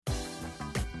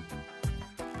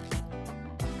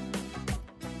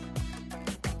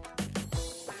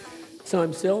So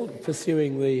I'm still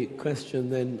pursuing the question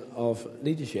then of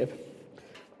leadership,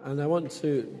 and I want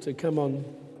to come on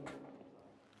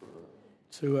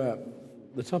to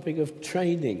the topic of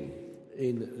training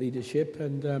in leadership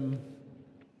and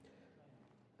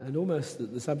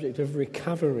almost the subject of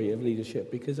recovery of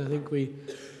leadership, because I think we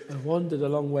have wandered a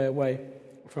long way away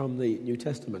from the New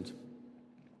Testament.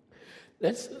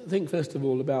 Let's think first of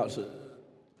all about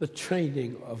the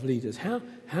training of leaders.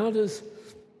 How does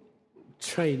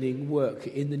training work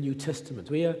in the New Testament?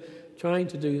 We are trying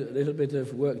to do a little bit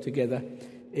of work together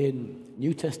in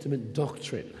New Testament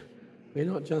doctrine. We're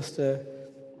not just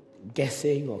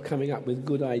guessing or coming up with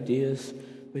good ideas.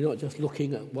 We're not just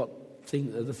looking at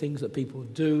the things that people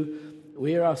do.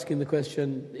 We are asking the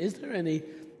question, is there any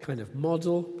kind of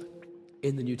model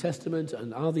in the New Testament,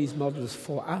 and are these models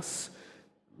for us?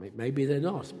 Maybe they're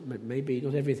not. Maybe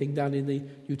not everything done in the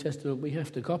New Testament we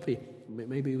have to copy.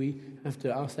 Maybe we have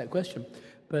to ask that question.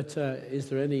 But is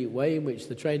there any way in which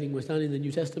the training was done in the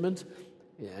New Testament?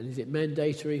 And is it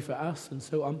mandatory for us? And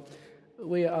so on.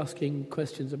 We are asking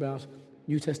questions about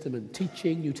New Testament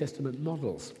teaching, New Testament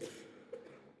models.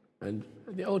 And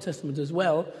the Old Testament as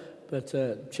well, but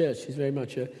church is very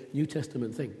much a New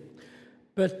Testament thing.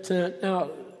 But now,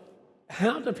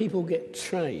 how do people get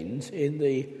trained in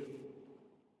the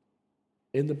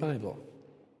Bible?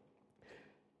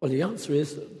 Well, the answer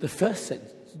is the first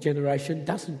generation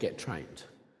doesn't get trained.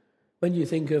 When you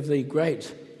think of the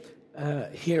great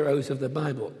heroes of the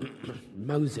Bible,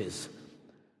 Moses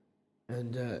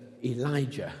and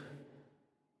Elijah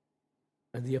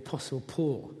and the Apostle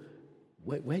Paul,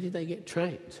 where did they get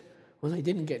trained? Well, they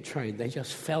didn't get trained. They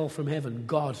just fell from heaven.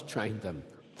 God trained them.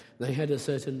 They had a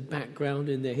certain background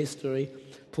in their history.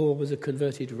 Paul was a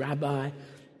converted rabbi.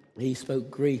 He spoke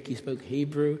Greek, he spoke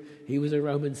Hebrew, he was a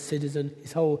Roman citizen.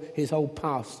 His whole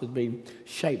past had been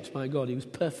shaped by God. He was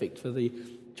perfect for the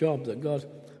job that God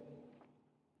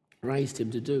raised him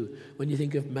to do. When you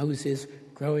think of Moses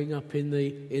growing up in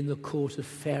the court of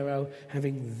Pharaoh,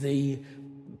 having the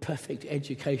perfect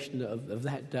education of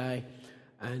that day,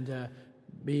 and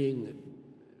being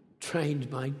trained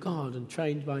by God and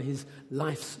trained by his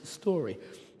life's story.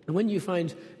 And when you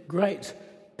find great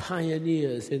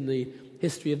pioneers in the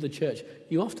history of the church,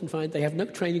 you often find they have no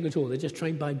training at all. They're just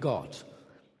trained by God.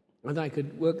 And I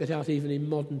could work it out even in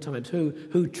modern times.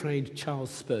 Who trained Charles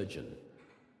Spurgeon?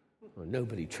 Well,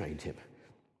 nobody trained him.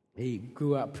 He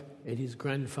grew up in his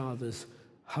grandfather's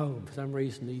home. For some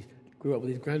reason, he grew up with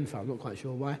his grandfather. I'm not quite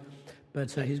sure why. But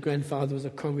his grandfather was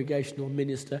a congregational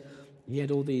minister. He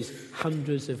had all these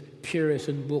hundreds of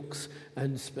Puritan books,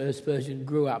 and Spurgeon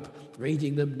grew up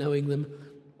reading them, knowing them,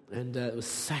 and was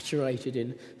saturated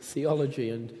in theology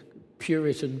and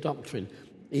Puritan doctrine,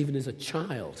 even as a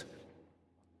child.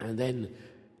 And then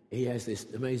he has this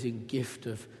amazing gift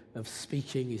of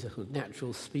speaking. He's a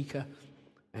natural speaker,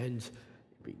 and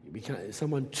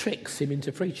someone tricks him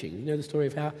into preaching. You know the story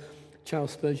of how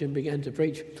Charles Spurgeon began to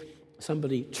preach?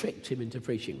 Somebody tricked him into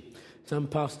preaching. Some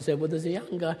pastor said, well, there's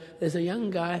a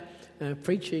young guy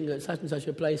preaching at such and such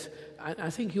a place. I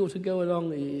think you ought to go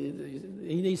along.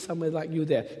 He needs somewhere like you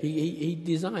there. He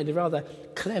designed a rather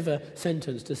clever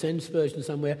sentence to send Spurgeon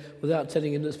somewhere without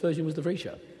telling him that Spurgeon was the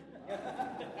preacher.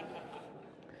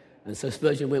 And so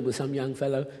Spurgeon went with some young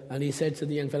fellow, and he said to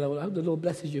the young fellow, well, I hope the Lord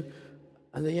blesses you.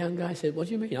 And the young guy said, what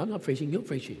do you mean? I'm not preaching, you're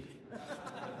preaching.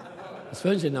 And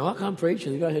Spurgeon said, no, I can't preach.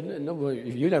 And the guy said, no, well,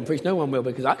 if you don't preach, no one will,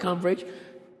 because I can't preach.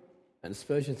 And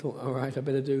Spurgeon thought, all right, I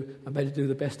better do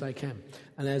the best I can.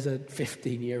 And as a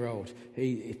 15-year-old,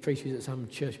 he preaches at some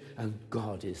church, and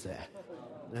God is there.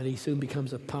 And he soon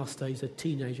becomes a pastor. He's a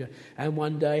teenager. And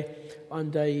one day,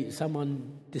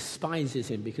 someone despises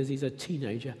him because he's a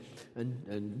teenager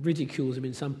and ridicules him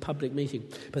in some public meeting.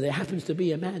 But there happens to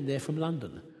be a man there from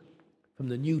London, from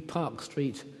the New Park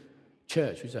Street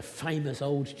church, which is a famous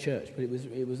old church, but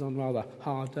it was on rather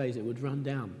hard days. It would run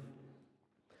down.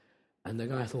 And the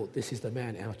guy thought, this is the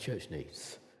man our church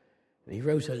needs. And he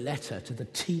wrote a letter to the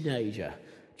teenager,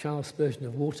 Charles Spurgeon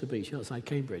of Waterbeach, outside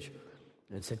Cambridge,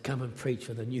 and said, come and preach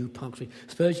for the New Park Street.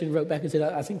 Spurgeon wrote back and said,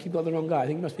 I think you've got the wrong guy. I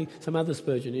think it must be some other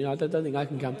Spurgeon. I don't think I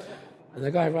can come. And the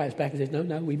guy writes back and says, no,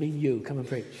 we mean you. Come and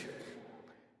preach.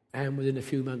 And within a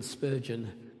few months,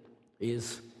 Spurgeon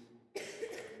is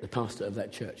the pastor of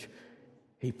that church.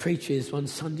 He preaches one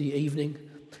Sunday evening,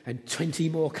 and 20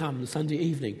 more come Sunday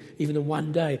evening. Even in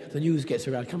one day, the news gets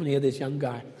around. Come and hear this young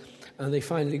guy. And they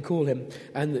finally call him.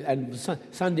 And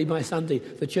Sunday by Sunday,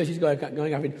 the church is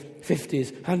going up in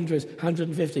 50s, 100s,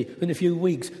 150. In a few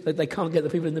weeks, they can't get the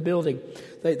people in the building.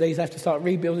 They have to start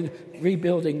rebuilding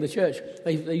the church.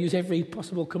 They use every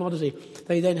possible commodity.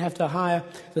 They then have to hire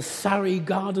the Surrey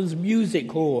Gardens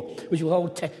Music Hall, which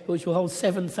will hold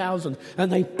 7,000.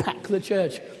 And they pack the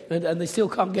church. And they still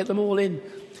can't get them all in.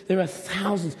 There are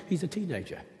thousands. He's a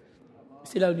teenager.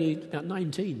 Still only about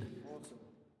 19.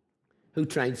 Who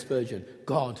trained Spurgeon?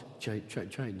 God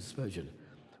trained Spurgeon.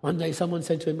 One day someone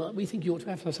said to him, we think you ought to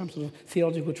have some sort of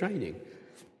theological training.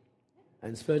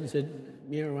 And Spurgeon said,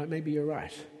 yeah, right, maybe you're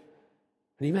right.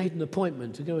 And he made an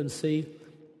appointment to go and see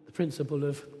the principal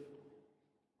of,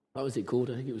 what was it called?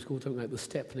 I think it was called something like the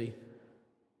Stepney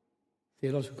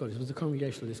Theological College. It was the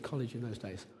Congregationalist College in those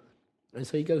days. And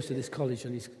so he goes to this college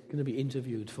and he's going to be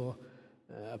interviewed for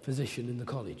a position in the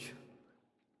college.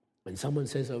 And someone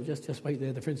says, oh, just wait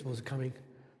there, the principals are coming.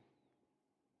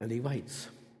 And he waits.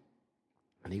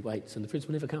 And he waits, and the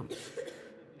principal never comes.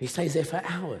 He stays there for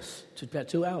hours, about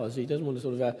 2 hours. He doesn't want to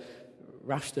sort of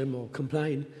rush them or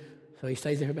complain. So he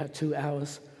stays there for about 2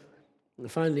 hours.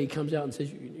 And finally he comes out and says,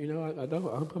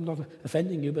 I hope I'm not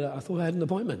offending you, but I thought I had an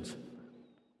appointment.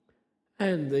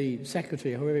 And the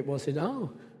secretary, whoever it was, said,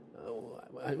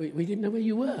 we didn't know where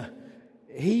you were.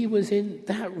 He was in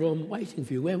that room waiting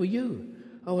for you. Where were you?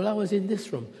 Oh, well, I was in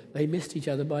this room. They missed each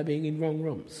other by being in wrong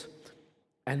rooms.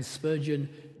 And Spurgeon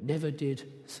never did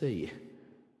see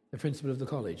the principal of the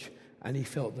college. And he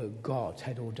felt that God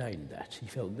had ordained that. He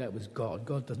felt that was God.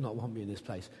 God does not want me in this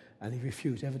place. And he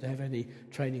refused ever to have any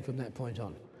training from that point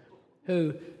on.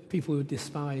 People would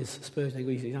despise Spurgeon.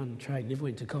 He's untrained, never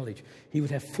went to college. He would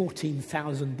have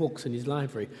 14,000 books in his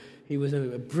library. He was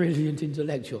a brilliant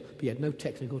intellectual, but he had no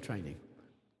technical training.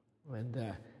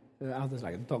 And others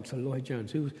like Dr. Lloyd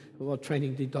Jones. What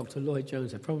training did Dr. Lloyd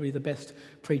Jones have? Probably the best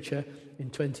preacher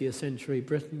in 20th century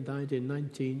Britain, died in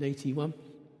 1981.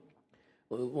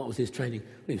 What was his training?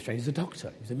 Well, he was trained as a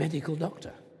doctor. He was a medical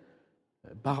doctor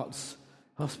at Bart's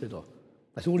Hospital.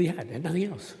 That's all he had nothing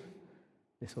else.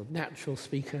 This sort of natural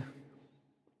speaker.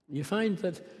 You find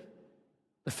that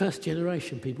the first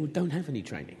generation people don't have any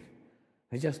training.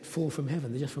 They just fall from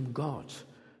heaven. They're just from God.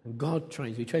 And God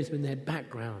trains. He trains them in their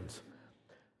backgrounds.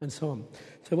 And so on.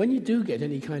 So when you do get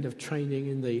any kind of training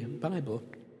in the Bible,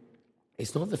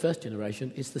 it's not the first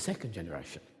generation, it's the second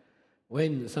generation.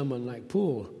 When someone like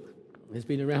Paul has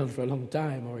been around for a long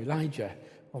time, or Elijah,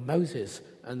 or Moses,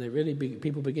 and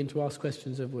people begin to ask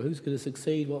questions of, well, who's going to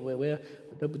succeed, where,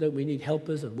 don't we need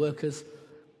helpers and workers?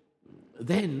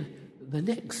 Then the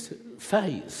next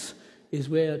phase is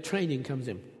where training comes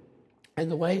in.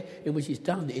 And the way in which it's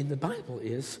done in the Bible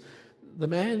is the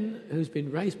man who's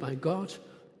been raised by God,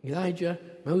 Elijah,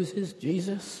 Moses,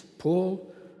 Jesus,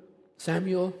 Paul,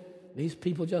 Samuel, these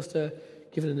people just are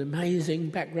given an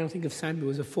amazing background. Think of Samuel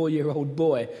as a 4-year-old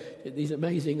boy, these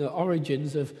amazing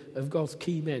origins of God's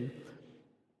key men.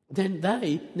 Then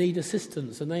they need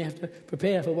assistance, and they have to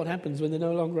prepare for what happens when they're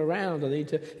no longer around, and they need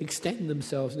to extend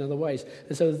themselves in other ways.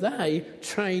 And so they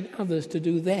train others to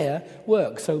do their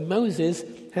work. So Moses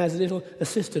has a little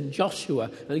assistant, Joshua,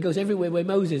 and he goes everywhere where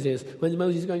Moses is. When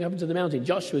Moses is going up into the mountain,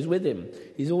 Joshua's with him.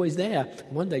 He's always there.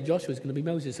 And one day Joshua's going to be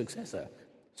Moses' successor,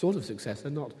 sort of successor,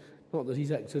 not that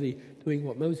he's actually doing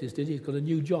what Moses did. He's got a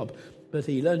new job, but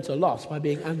he learnt a lot by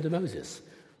being under Moses.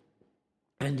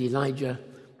 And Elijah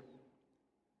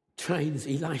trains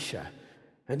Elisha,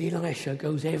 and Elisha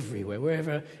goes everywhere.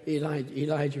 Wherever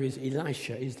Elijah is,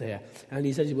 Elisha is there. And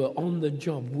he says he were on the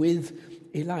job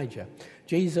with Elijah.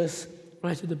 Jesus,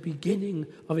 right at the beginning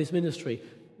of his ministry,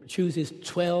 chooses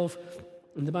 12,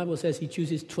 and the Bible says he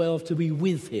chooses 12 to be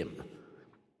with him.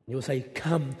 He'll say,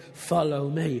 come, follow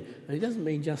me. And it doesn't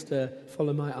mean just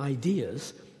follow my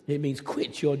ideas. It means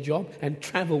quit your job and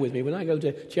travel with me. When I go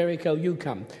to Jericho, you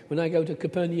come. When I go to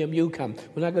Capernaum, you come.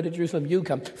 When I go to Jerusalem, you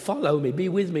come. Follow me. Be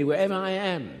with me wherever I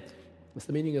am. That's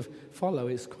the meaning of follow.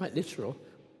 It's quite literal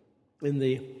in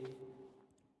the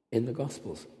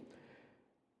Gospels.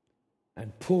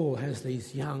 And Paul has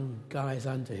these young guys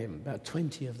under him, about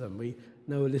 20 of them. We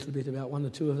know a little bit about one or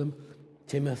two of them.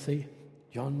 Timothy,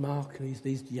 John Mark,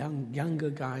 these younger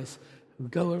guys who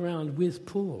go around with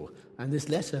Paul. And this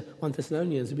letter, 1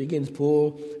 Thessalonians, it begins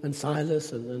Paul and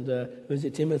Silas and was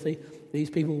it Timothy? These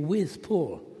people with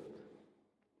Paul.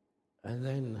 And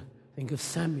then think of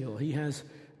Samuel. He has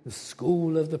the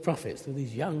school of the prophets. There are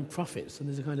these young prophets, and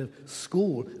there's a kind of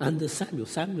school under Samuel.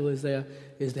 Samuel is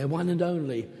their one and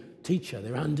only teacher.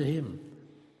 They're under him.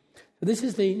 So this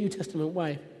is the New Testament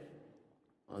way,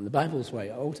 and the Bible's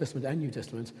way, Old Testament and New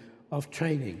Testament, of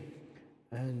training.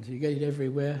 And you get it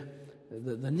everywhere.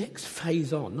 The next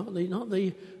phase on, not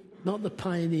the not the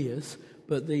pioneers,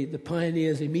 but the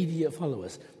pioneers' immediate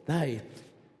followers. They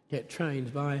get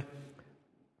trained by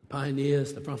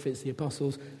pioneers, the prophets, the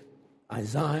apostles.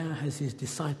 Isaiah has his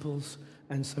disciples,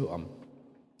 and so on.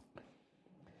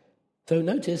 So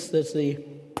notice that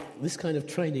this kind of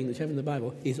training that you have in the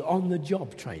Bible is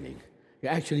on-the-job training.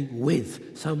 You're actually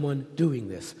with someone doing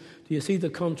this. Do you see the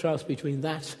contrast between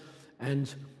that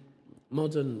and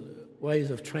modern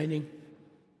ways of training?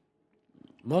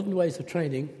 Modern ways of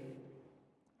training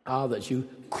are that you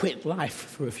quit life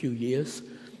for a few years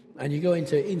and you go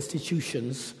into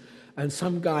institutions and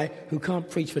some guy who can't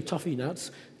preach for toffee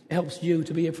nuts helps you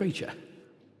to be a preacher.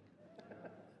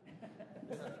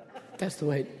 That's the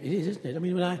way it is, isn't it? I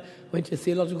mean, when I went to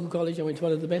theological college, I went to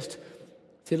one of the best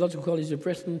theological colleges of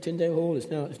Britain, Tyndale Hall. It's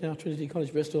now Trinity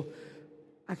College, Bristol.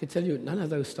 I could tell you none of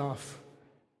those staff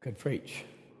could preach.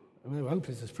 I mean, they were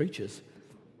hopeless as preachers.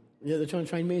 Yet they're trying to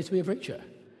train me to be a preacher.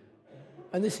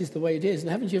 And this is the way it is.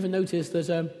 And haven't you ever noticed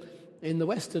that in the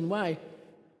Western way,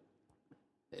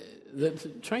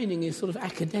 that training is sort of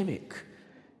academic?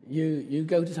 You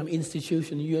go to some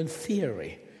institution and you learn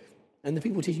theory. And the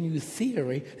people teaching you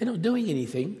theory, they're not doing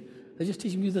anything. They're just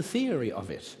teaching you the theory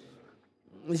of it.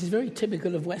 This is very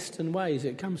typical of Western ways.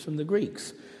 It comes from the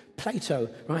Greeks. Plato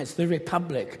writes The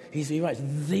Republic. He writes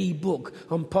the book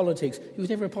on politics. He was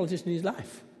never a politician in his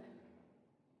life.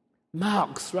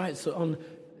 Marx writes on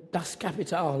Das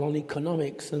Kapital, on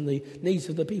economics and the needs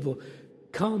of the people.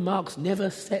 Karl Marx never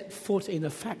set foot in a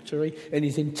factory in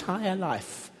his entire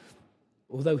life,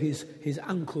 although his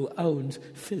uncle owned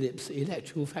Philips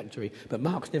Electrical Factory. But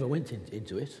Marx never went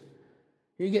into it.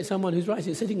 You get someone who's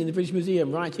sitting in the British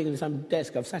Museum, writing in some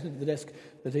desk. I've sat at the desk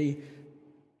that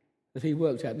he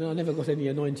worked at. No, I never got any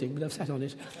anointing, but I've sat on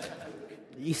it.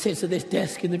 He sits at this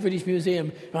desk in the British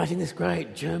Museum, writing this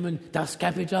great German Das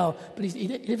Kapital, but he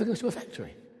never goes to a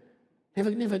factory.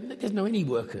 Never doesn't know any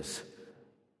workers.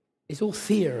 It's all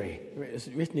theory. It's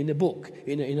written in a book,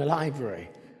 in a library.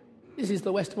 This is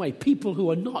the Western way. People who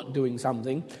are not doing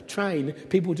something train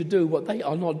people to do what they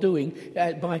are not doing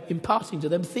by imparting to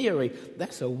them theory.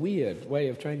 That's a weird way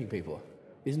of training people,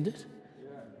 isn't it? Yeah.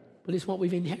 But it's what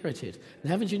we've inherited.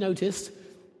 And haven't you noticed?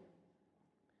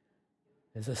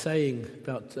 There's a saying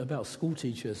about school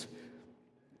teachers: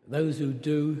 those who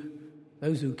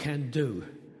can do,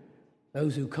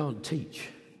 those who can't teach.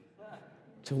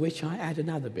 To which I add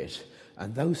another bit: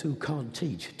 and those who can't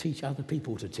teach other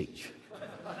people to teach.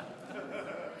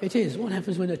 It is. What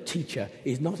happens when a teacher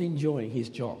is not enjoying his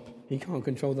job? He can't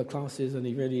control the classes and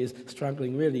he really is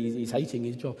struggling. Really, he's hating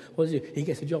his job. What does he do? He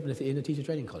gets a job in a teacher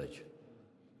training college.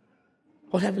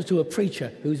 What happens to a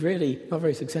preacher who's really not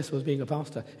very successful as being a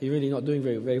pastor? He's really not doing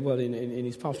very, very well in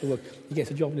his pastoral work. He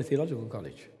gets a job in a theological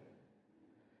college.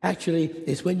 Actually,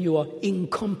 it's when you are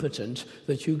incompetent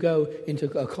that you go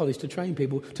into a college to train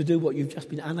people to do what you've just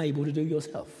been unable to do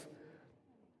yourself.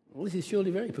 Well, this is surely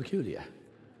very peculiar.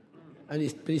 But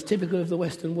it's typical of the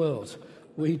Western world.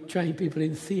 We train people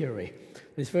in theory.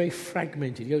 It's very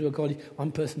fragmented. You go to a college,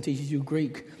 one person teaches you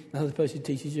Greek, another person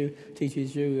teaches you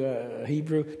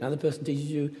Hebrew, another person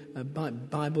teaches you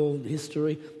Bible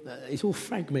history. It's all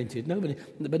fragmented.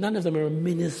 But none of them are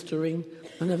ministering,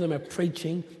 none of them are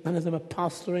preaching, none of them are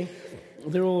pastoring.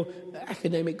 They're all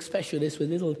academic specialists with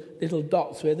little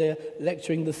dots where they're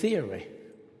lecturing the theory.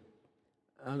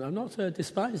 And I'm not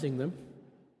despising them.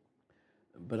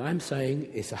 But I'm saying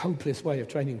it's a hopeless way of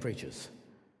training preachers.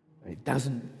 It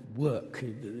doesn't work.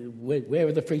 Where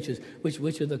are the preachers?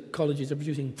 Which of the colleges are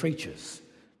producing preachers?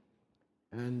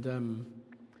 And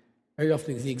very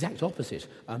often it's the exact opposite.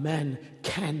 A man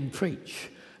can preach,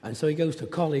 and so he goes to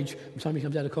college. By the time he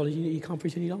comes out of college, he can't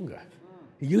preach any longer.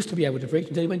 He used to be able to preach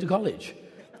until he went to college.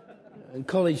 And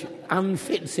college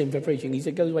unfits him for preaching. He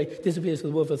goes away, disappears from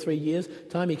the world for 3 years.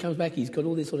 Time he comes back, he's got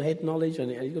all this sort of head knowledge and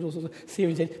he's got all sorts of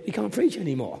theories. He can't preach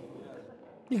anymore.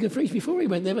 He could preach before he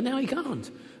went there, but now he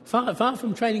can't. Far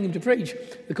from training him to preach,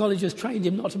 the college has trained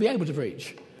him not to be able to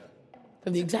preach.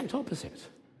 And the exact opposite.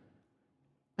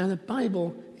 And the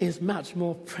Bible is much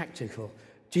more practical.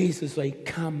 Jesus said,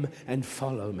 "Come and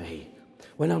follow me.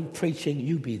 When I'm preaching,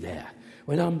 you be there.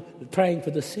 When I'm praying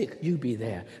for the sick, you be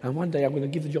there. And one day I'm going to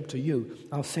give the job to you.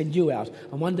 I'll send you out.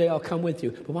 And one day I'll come with you.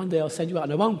 But one day I'll send you out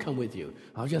and I won't come with you.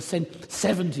 I'll just send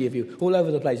 70 of you all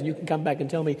over the place and you can come back and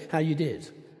tell me how you did."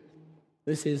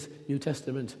 This is New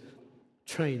Testament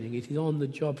training. It is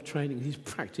on-the-job training. It is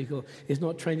practical. It's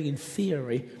not training in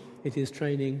theory. It is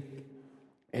training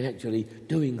in actually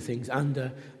doing things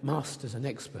under masters and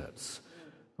experts.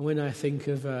 And when I think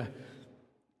of the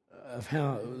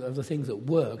things that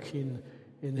work in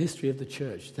the history of the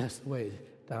church, that's the way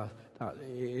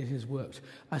it has worked.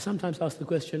 I sometimes ask the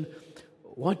question,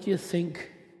 what do you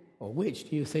think, or which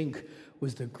do you think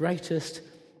was the greatest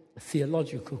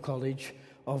theological college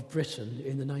of Britain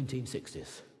in the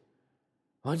 1960s?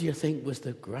 What do you think was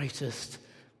the greatest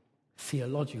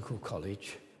theological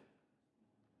college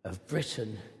of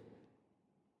Britain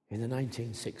in the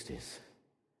 1960s?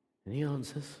 Any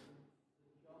answers?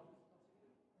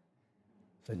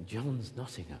 St. John's,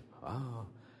 Nottingham.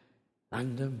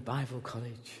 London Bible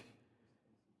College.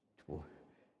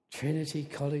 Trinity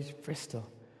College, Bristol.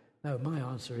 No, my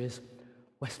answer is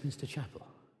Westminster Chapel.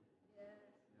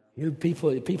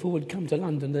 People would come to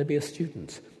London, they'd be a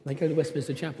student. They go to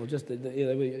Westminster Chapel, just the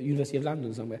University of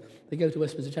London somewhere. They go to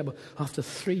Westminster Chapel. After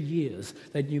 3 years,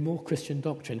 they knew more Christian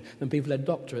doctrine than people had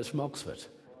doctorates from Oxford.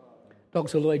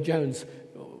 Dr. Lloyd Jones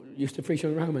used to preach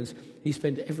on Romans. He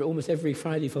spent almost every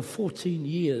Friday for 14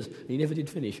 years, and he never did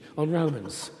finish, on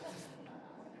Romans.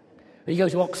 And you go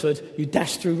to Oxford, you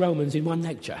dash through Romans in one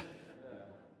lecture.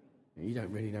 You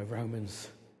don't really know Romans.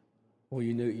 All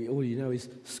you know is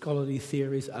scholarly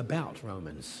theories about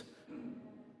Romans.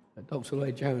 Dr.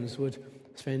 Lloyd Jones would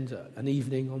spend an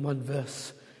evening on one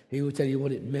verse. He would tell you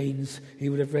what it means. He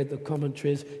would have read the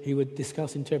commentaries. He would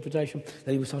discuss interpretation.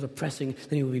 Then he would start pressing.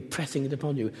 Then he would be pressing it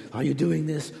upon you. Are you doing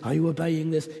this? Are you obeying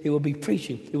this? He would be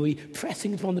preaching. He would be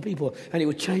pressing it upon the people. And it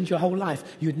would change your whole life.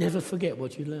 You'd never forget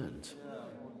what you learned.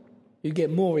 You'd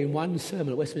get more in one sermon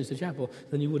at Westminster Chapel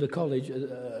than you would a college,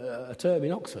 a term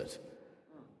in Oxford.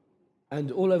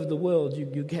 And all over the world,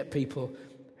 you get people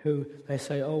who they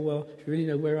say, oh, well, if you really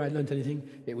know where I learned anything,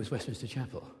 it was Westminster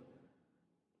Chapel.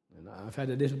 And I've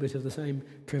had a little bit of the same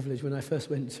privilege when I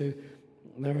first went to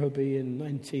Nairobi in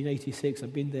 1986.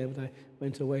 I've been there, but I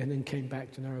went away and then came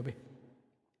back to Nairobi.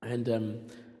 And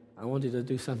I wanted to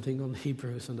do something on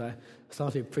Hebrews, and I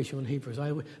started preaching on Hebrews.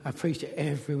 I preached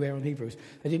everywhere on Hebrews.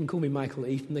 They didn't call me Michael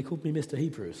Eaton, they called me Mr.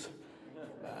 Hebrews.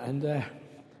 And I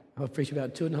would preach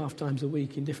about 2.5 times a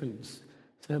week in different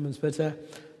sermons. But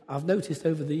I've noticed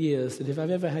over the years that if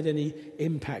I've ever had any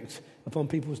impact upon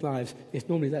people's lives, it's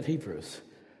normally that Hebrews.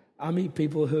 I meet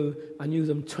people who I knew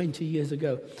them 20 years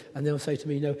ago, and they'll say to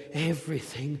me,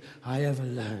 everything I ever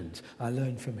learned, I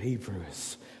learned from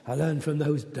Hebrews. I learned from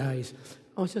those days.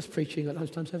 I was just preaching at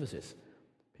lunchtime services.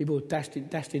 People dashed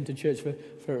into church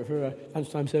for a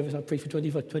lunchtime service. I preach for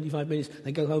 25 minutes.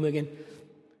 They go home again.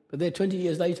 But they're 20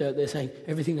 years later, they're saying,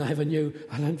 everything I ever knew,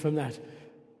 I learned from that.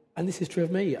 And this is true of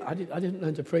me. I didn't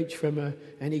learn to preach from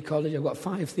any college. I've got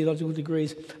 5 theological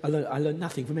degrees. I learned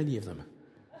nothing from any of them.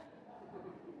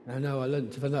 I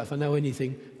learned, if I know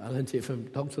anything, I learned it from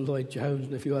Dr. Lloyd Jones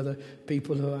and a few other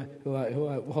people who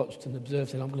I watched and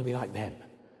observed, and I'm going to be like them.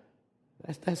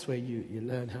 That's where you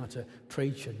learn how to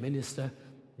preach and minister.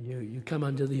 You come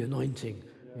under the anointing.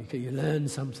 You learn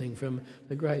something from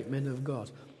the great men of God.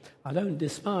 I don't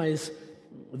despise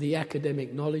the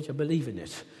academic knowledge. I believe in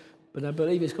it. But I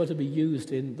believe it's got to be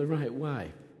used in the right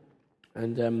way.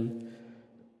 And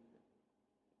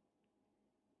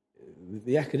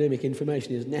the academic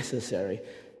information is necessary,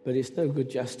 but it's no good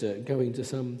just going to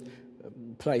some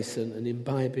place and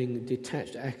imbibing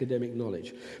detached academic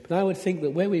knowledge. But I would think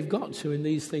that where we've got to in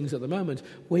these things at the moment,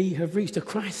 we have reached a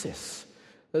crisis.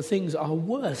 That things are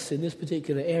worse in this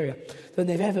particular area than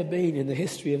they've ever been in the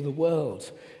history of the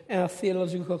world. Our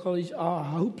theological colleges are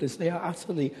hopeless. They are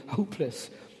utterly hopeless.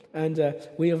 And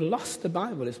we have lost the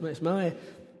Bible. It's my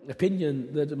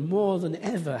opinion that more than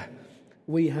ever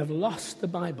we have lost the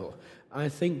Bible. I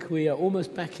think we are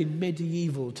almost back in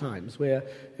medieval times where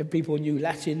people knew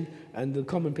Latin and the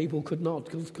common people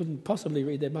couldn't possibly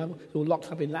read their Bible. It's all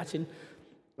locked up in Latin.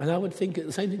 And I would think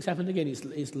the same thing's happened again.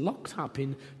 It's locked up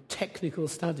in technical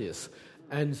studies.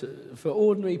 And for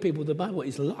ordinary people, the Bible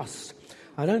is lost.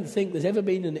 I don't think there's ever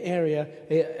been an area,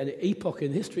 an epoch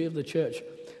in the history of the church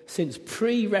since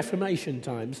pre-Reformation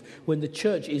times when the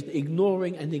church is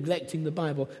ignoring and neglecting the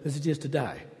Bible as it is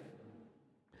today.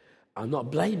 I'm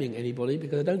not blaming anybody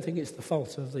because I don't think it's the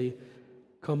fault of the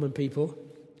common people.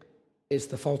 It's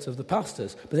the fault of the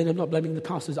pastors. But then I'm not blaming the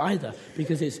pastors either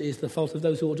because it's the fault of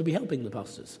those who ought to be helping the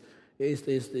pastors.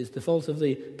 It's the fault of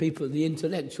the people, the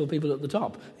intellectual people at the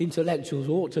top. The intellectuals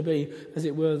who ought to be, as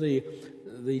it were,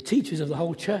 the teachers of the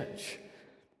whole church.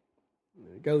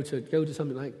 Go to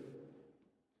something like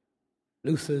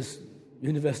Luther's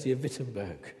University of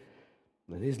Wittenberg.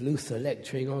 And here's Luther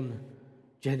lecturing on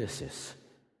Genesis.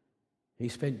 He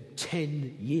spent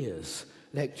 10 years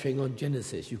lecturing on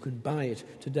Genesis. You can buy it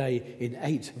today in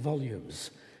 8 volumes.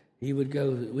 He would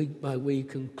go week by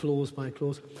week and clause by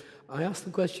clause. I asked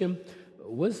the question,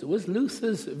 was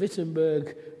Luther's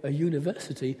Wittenberg a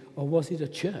university or was it a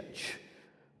church?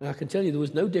 And I can tell you there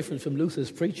was no difference from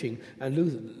Luther's preaching and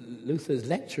Luther's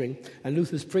lecturing and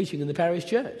Luther's preaching in the parish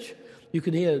church. You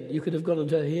could have gone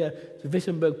to hear the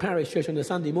Wittenberg Parish Church on a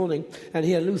Sunday morning and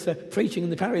hear Luther preaching in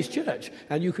the parish church.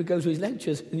 And you could go to his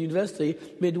lectures in the university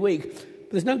midweek.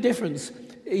 But there's no difference.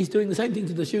 He's doing the same thing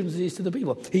to the students as he is to the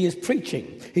people. He is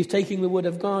preaching. He's taking the word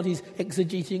of God. He's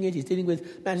exegeting it. He's dealing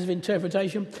with matters of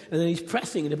interpretation. And then he's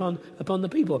pressing it upon the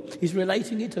people. He's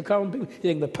relating it to current people. He's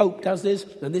saying the Pope does this,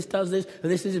 and this does this,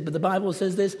 and this is it, but the Bible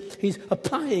says this. He's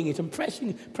applying it and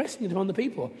pressing it upon the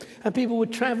people. And people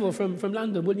would travel from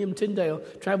London. William Tyndale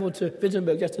travelled to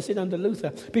Wittenberg just to sit under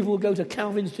Luther. People would go to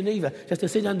Calvin's Geneva just to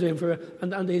sit under him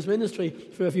under his ministry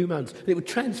for a few months. It would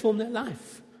transform their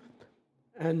life.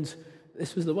 And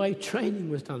this was the way training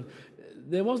was done.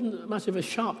 There wasn't much of a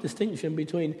sharp distinction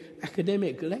between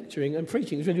academic lecturing and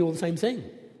preaching. It was really all the same thing.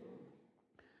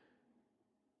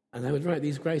 And they would write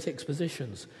these great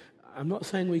expositions. I'm not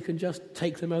saying we can just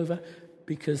take them over,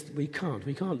 because we can't.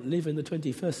 We can't live in the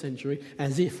 21st century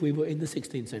as if we were in the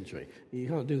 16th century. You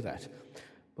can't do that.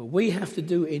 But we have to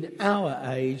do in our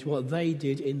age what they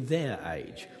did in their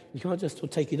age. You can't just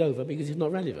take it over because it's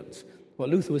not relevant. What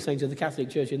Luther was saying to the Catholic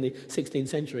Church in the 16th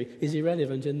century is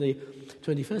irrelevant in the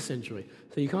 21st century.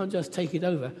 So you can't just take it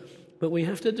over. But we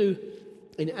have to do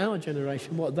in our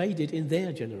generation what they did in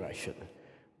their generation,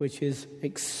 which is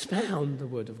expound the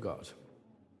Word of God.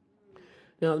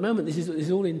 Now, at the moment, this is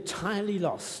all entirely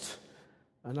lost.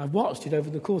 And I've watched it over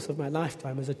the course of my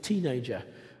lifetime as a teenager.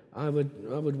 I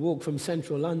would walk from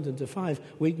central London to 5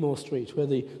 Wigmore Street, where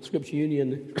the Scripture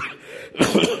Union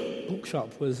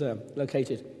bookshop was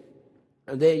located.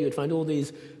 And there you would find all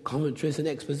these commentaries and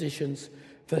expositions.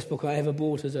 First book I ever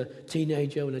bought as a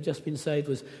teenager when I'd just been saved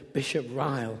was Bishop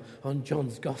Ryle on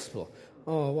John's Gospel.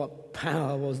 Oh, what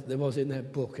power there was in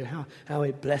that book, and how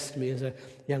it blessed me as a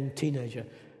young teenager.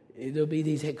 There'll be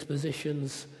these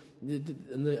expositions,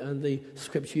 and the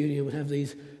Scripture Union would have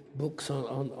these books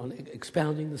on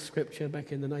expounding the Scripture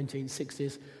back in the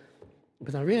 1960s.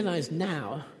 But I realise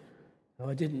now,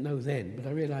 I didn't know then, but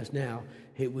I realise now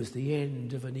it was the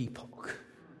end of an epoch,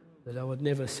 that I would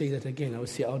never see that again. I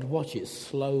would watch it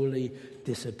slowly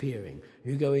disappearing.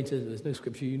 You go there's no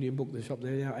Scripture Union book shop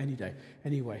there now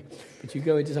anyway, but you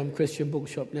go into some Christian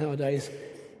bookshop nowadays,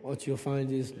 what you'll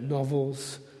find is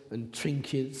novels and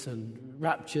trinkets and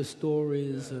rapture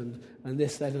stories and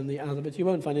this, that and the other, but you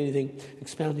won't find anything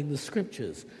expounding the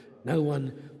Scriptures. No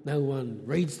one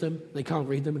reads them. They can't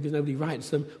read them because nobody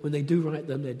writes them. When they do write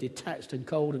them, they're detached and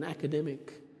cold and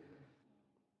academic.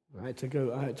 I had to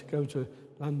go to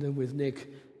London with Nick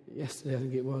yesterday, I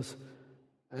think it was,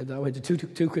 and I went to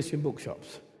two Christian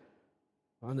bookshops.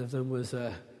 One of them was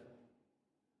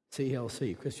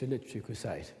CLC, Christian Literature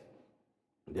Crusade.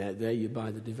 There you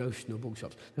buy the devotional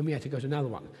bookshops. Then we had to go to another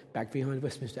one, back behind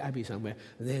Westminster Abbey somewhere,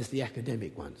 and there's the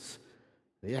academic ones.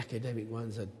 The academic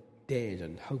ones are dead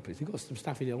and hopeless. They've got some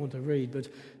stuff in it I want to read, but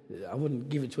I wouldn't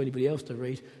give it to anybody else to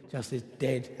read, just this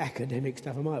dead academic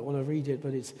stuff. I might want to read it,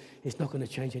 but it's not going to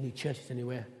change any churches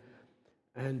anywhere.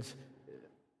 And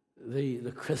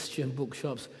the Christian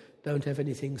bookshops don't have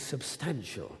anything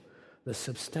substantial. The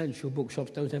substantial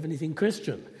bookshops don't have anything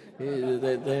Christian.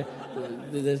 There's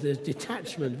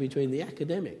detachment between the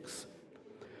academics.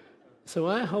 So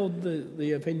I hold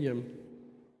the opinion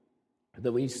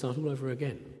that we need to start all over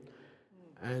again.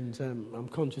 And I'm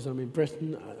conscious I'm in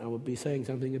Britain. I would be saying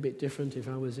something a bit different if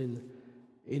I was in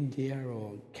India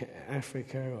or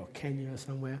Africa or Kenya or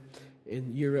somewhere.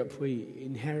 In Europe, we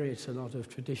inherit a lot of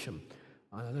tradition.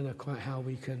 And I don't know quite how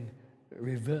we can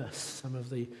reverse some of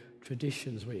the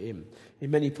traditions we're in.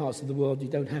 In many parts of the world, you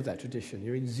don't have that tradition.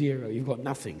 You're in zero. You've got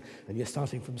nothing. And you're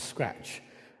starting from scratch.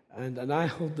 And I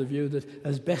hold the view that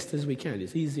as best as we can,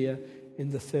 it's easier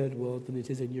in the third world than it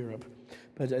is in Europe.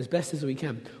 But as best as we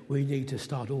can, we need to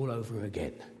start all over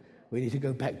again. We need to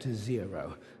go back to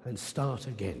zero and start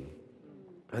again.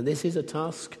 And this is a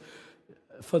task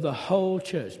for the whole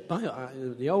church.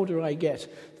 The older I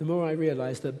get, the more I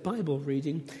realize that Bible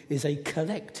reading is a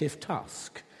collective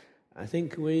task. I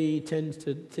think we tend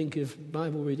to think of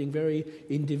Bible reading very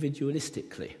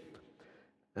individualistically.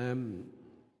 I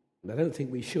don't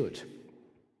think we should.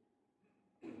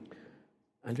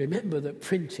 And remember that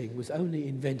printing was only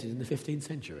invented in the 15th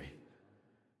century.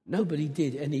 Nobody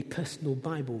did any personal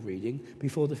Bible reading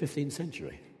before the 15th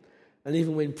century. And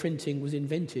even when printing was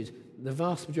invented, the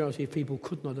vast majority of people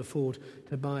could not afford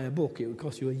to buy a book. It would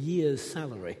cost you a year's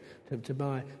salary to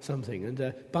buy something.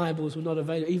 And Bibles were not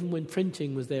available. Even when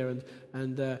printing was there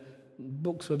and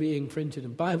books were being printed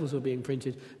and Bibles were being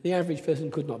printed, the average person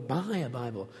could not buy a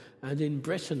Bible. And in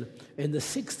Britain, in the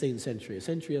 16th century, a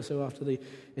century or so after the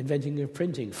inventing of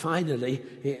printing, finally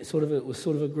it was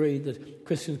agreed that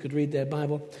Christians could read their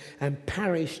Bible, and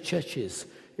parish churches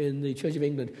in the Church of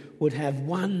England would have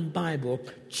one Bible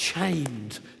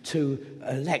chained to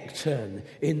a lectern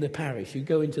in the parish. You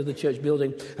go into the church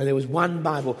building and there was one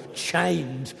Bible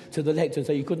chained to the lectern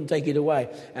so you couldn't take it away.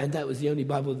 And that was the only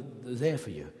Bible that was there for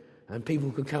you. And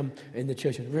people could come in the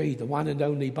church and read the one and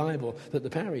only Bible that the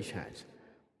parish had.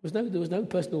 There was no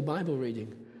personal Bible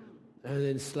reading. And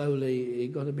then slowly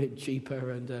it got a bit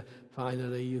cheaper, and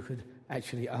finally you could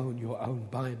actually own your own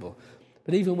Bible.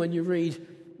 But even when you read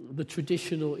the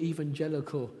traditional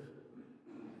evangelical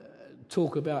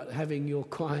talk about having your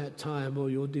quiet time or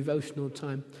your devotional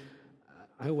time,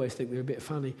 I always think they're a bit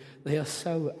funny. They are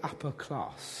so upper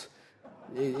class.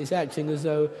 It's acting as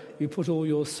though you put all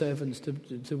your servants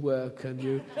to work, and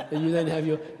you then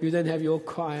have your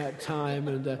quiet time,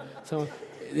 and so on.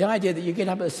 The idea that you get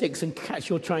up at 6 and catch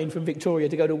your train from Victoria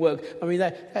to go to work, I mean,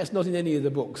 that's not in any of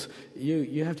the books.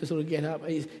 You have to sort of get up.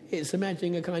 It's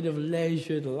imagining a kind of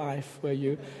leisured life where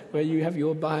you have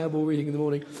your Bible reading in the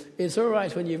morning. It's all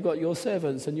right when you've got your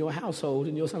servants and your household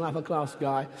and you're some upper class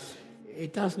guy.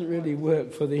 It doesn't really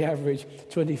work for the average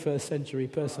 21st century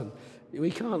person.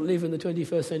 We can't live in the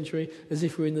 21st century as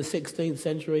if we're in the 16th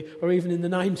century or even in the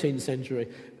 19th century.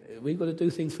 We've got to do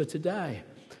things for today.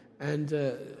 And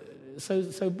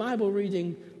So Bible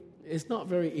reading is not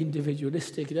very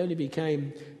individualistic. It only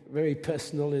became very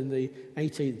personal in the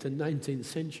 18th and 19th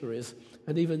centuries.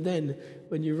 And even then,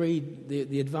 when you read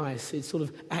the advice, it's sort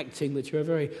of acting that you're a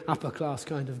very upper-class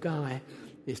kind of guy.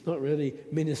 It's not really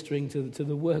ministering to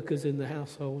the workers in the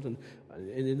household. And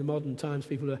in the modern times,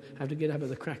 people have to get up at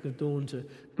the crack of dawn to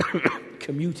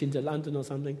commute into London or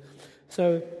something.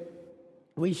 So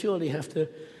we surely have to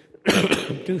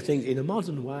do things in a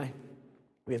modern way.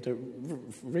 We have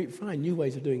to find new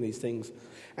ways of doing these things.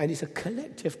 And it's a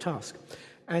collective task.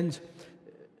 And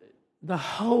the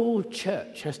whole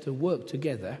church has to work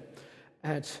together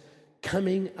at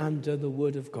coming under the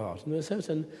Word of God. And there are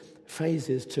certain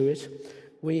phases to it.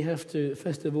 We have to,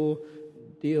 first of all,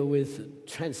 deal with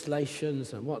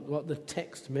translations and what the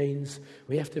text means.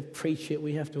 We have to preach it.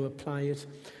 We have to apply it.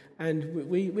 And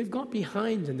we've got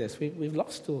behind in this. We've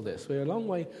lost all this. We're a long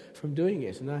way from doing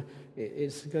it. And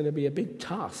it's going to be a big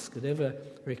task at ever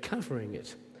recovering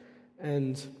it.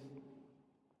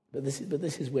 But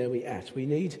this is where we're at. We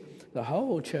need the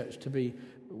whole church to be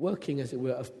working, as it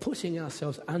were, of putting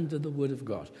ourselves under the Word of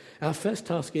God. Our first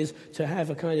task is to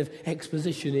have a kind of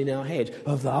exposition in our head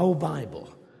of the whole Bible.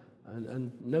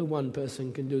 And no one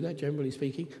person can do that, generally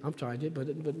speaking. I've tried it,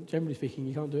 but generally speaking,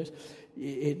 you can't do it.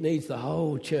 It needs the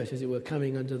whole church, as it were,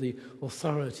 coming under the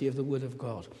authority of the Word of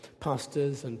God.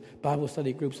 Pastors and Bible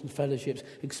study groups and fellowships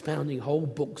expounding whole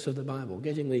books of the Bible,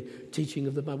 getting the teaching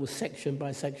of the Bible section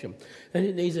by section. Then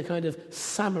it needs a kind of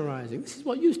summarizing. This is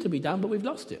what used to be done, but we've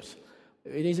lost it.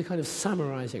 It needs a kind of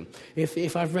summarizing.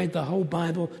 If I've read the whole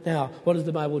Bible, now, what does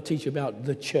the Bible teach about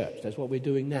the church? That's what we're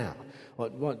doing now.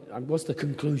 What's the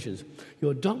conclusions?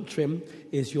 Your doctrine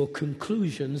is your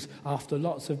conclusions after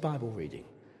lots of Bible reading.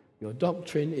 Your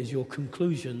doctrine is your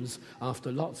conclusions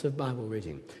after lots of Bible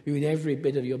reading. You read every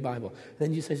bit of your Bible.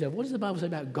 Then you say, what does the Bible say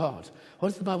about God? What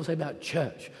does the Bible say about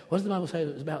church? What does the Bible say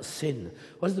about sin?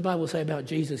 What does the Bible say about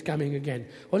Jesus coming again?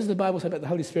 What does the Bible say about the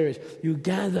Holy Spirit? You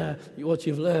gather what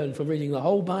you've learned from reading the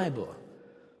whole Bible.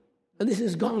 And this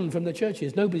is gone from the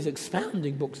churches. Nobody's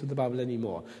expounding books of the Bible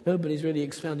anymore. Nobody's really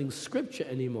expounding Scripture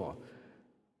anymore.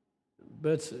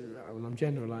 But, I'm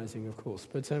generalizing, of course,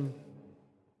 but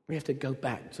we have to go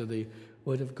back to the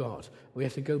Word of God. We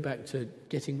have to go back to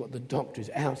getting what the doctrine is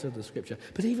out of the Scripture.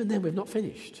 But even then, we've not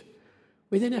finished.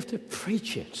 We then have to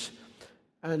preach it.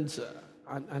 And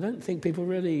I don't think people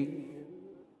really,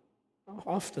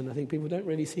 often I think people don't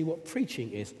really see what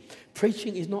preaching is.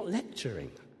 Preaching is not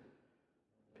lecturing.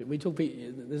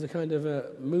 There's a kind of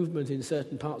a movement in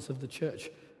certain parts of the church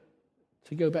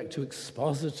to go back to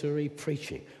expository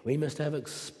preaching. We must have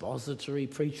expository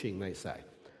preaching, they say.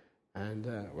 And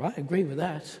I agree with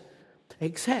that,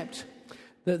 except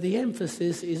that the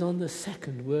emphasis is on the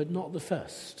second word, not the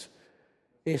first.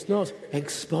 It's not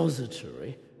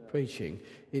expository preaching,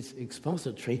 it's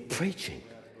expository preaching.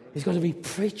 It's got to be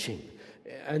preaching.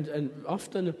 And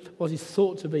often what is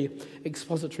thought to be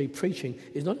expository preaching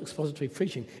is not expository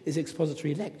preaching, it's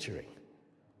expository lecturing.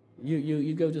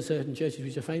 You go to certain churches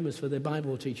which are famous for their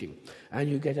Bible teaching, and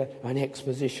you get an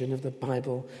exposition of the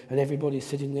Bible, and everybody's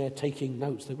sitting there taking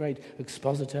notes, the great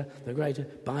expositor, the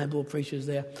great Bible preacher's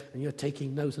there, and you're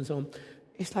taking notes and so on.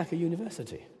 It's like a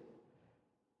university.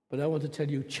 But I want to tell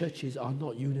you, churches are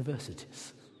not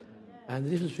universities. And the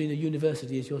difference between a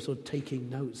university is you're sort of taking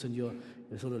notes and you're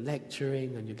sort of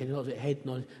lecturing and you're getting lots of head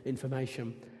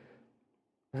information.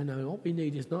 And what we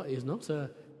need is not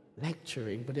the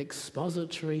lecturing, but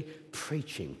expository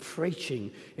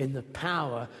preaching in the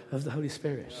power of the Holy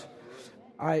Spirit.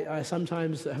 I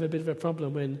sometimes have a bit of a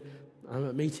problem when I'm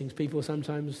at meetings. People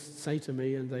sometimes say to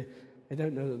me, and they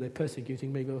don't know that they're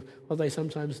persecuting me, but what they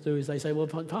sometimes do is they say, well,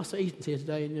 Pastor Eaton's here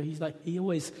today, and he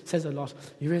always says a lot.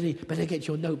 You really better get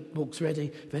your notebooks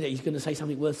ready. He's going to say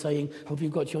something worth saying. Hope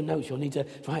you've got your notes. You'll need to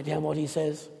write down what he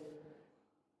says.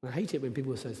 And I hate it when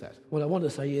people say that. What I want to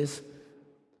say is,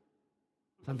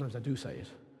 sometimes I do say it,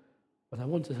 what I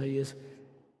want to say is,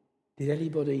 did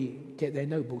anybody get their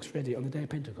notebooks ready on the day of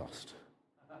Pentecost?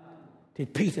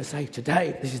 Did Peter say,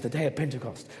 today, this is the day of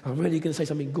Pentecost. I'm really going to say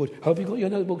something good. Hope you got your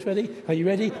notebooks ready. Are you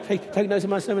ready? Take notes of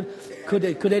my sermon.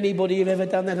 Could anybody have ever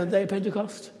done that on the day of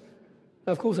Pentecost?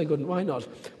 Of course they couldn't. Why not?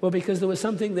 Well, because there was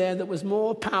something there that was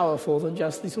more powerful than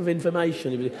just this sort of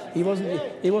information. He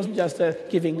wasn't just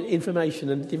giving information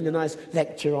and giving a nice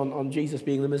lecture on Jesus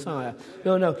being the Messiah.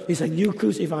 No. He's saying, you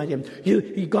crucified him.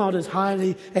 God has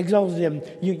highly exalted him.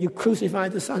 You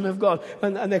crucified the Son of God.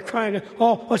 And they're crying,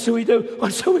 oh, what shall we do?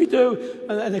 What shall we do?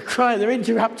 And they're crying. They're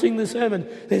interrupting the sermon.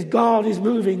 God is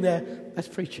moving there. That's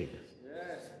preaching.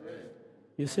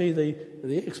 You see,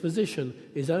 the exposition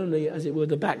is only, as it were,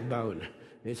 the backbone.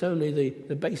 It's only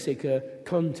the basic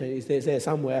content is there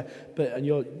somewhere, but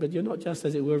you're not just,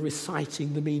 as it were,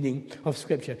 reciting the meaning of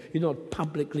Scripture. You're not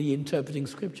publicly interpreting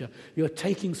Scripture. You're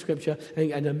taking Scripture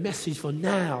and a message for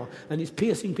now, and it's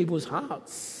piercing people's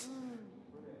hearts.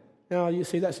 Now, you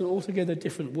see, that's an altogether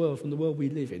different world from the world we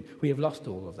live in. We have lost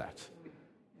all of that.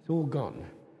 It's all gone.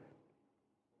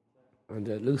 And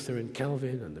Luther and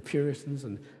Calvin and the Puritans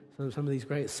and some of these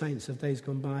great saints of days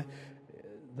gone by,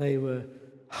 they were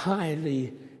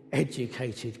highly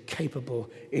educated, capable,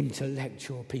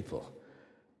 intellectual people.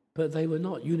 But they were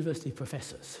not university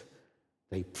professors.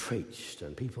 They preached,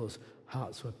 and people's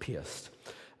hearts were pierced.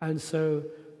 And so,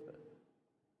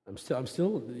 I'm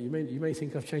still. You may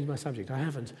think I've changed my subject. I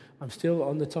haven't. I'm still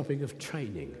on the topic of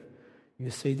training. You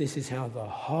see, this is how the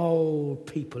whole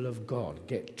people of God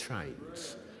get trained.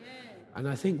 And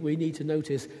I think we need to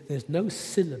notice there's no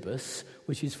syllabus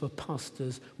which is for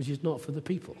pastors, which is not for the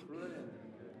people.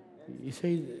 You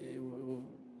see,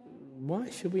 why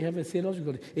should we have a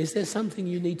theological? Is there something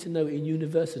you need to know in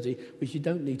university which you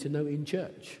don't need to know in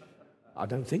church? I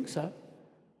don't think so.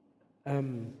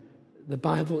 The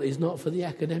Bible is not for the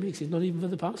academics. It's not even for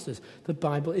the pastors. The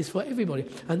Bible is for everybody.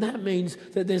 And that means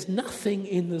that there's nothing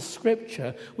in the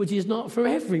Scripture which is not for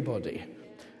everybody.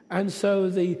 And so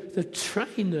the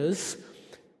trainers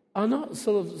are not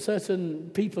sort of certain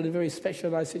people in very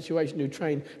specialized situations who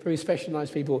train very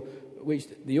specialized people, which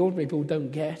the ordinary people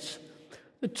don't get.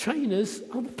 The trainers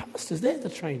are the pastors. They're the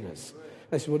trainers.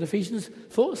 That's what Ephesians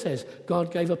 4 says.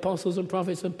 God gave apostles and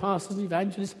prophets and pastors and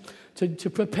evangelists to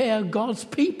prepare God's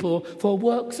people for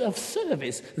works of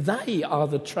service. They are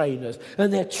the trainers,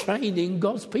 and they're training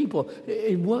God's people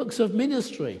in works of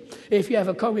ministry. If you have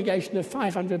a congregation of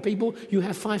 500 people, you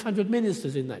have 500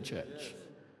 ministers in that church.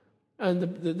 And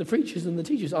the preachers and the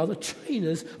teachers are the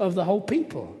trainers of the whole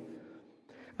people.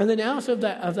 And then out of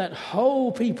that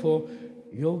whole people,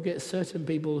 you'll get certain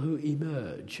people who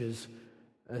emerge as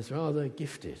rather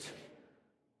gifted.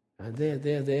 And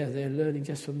they're learning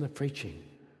just from the preaching.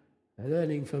 They're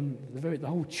learning from the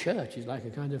whole church is like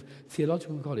a kind of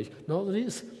theological college. Not that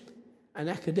it's an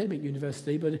academic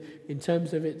university, but in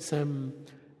terms of it's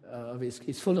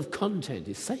full of content.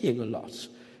 It's saying a lot.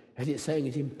 And it's saying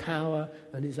it in power,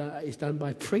 and it's done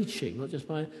by preaching, not just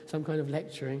by some kind of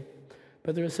lecturing.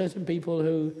 But there are certain people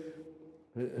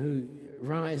who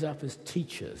rise up as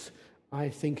teachers. I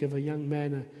think of a young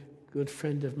man, a good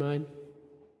friend of mine,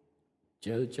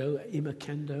 Joe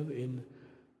Imakando,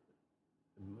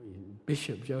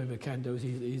 Bishop Joe Imakando,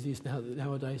 he's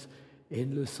nowadays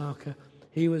in Lusaka.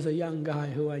 He was a young guy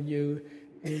who I knew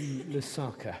in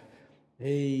Lusaka.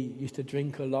 He used to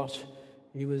drink a lot.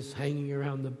 He was hanging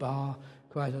around the bar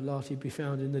quite a lot. He'd be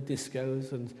found in the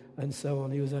discos and so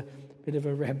on. He was a bit of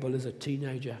a rebel as a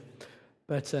teenager.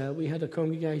 But we had a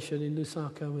congregation in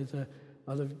Lusaka with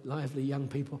other lively young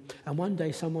people. And one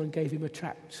day someone gave him a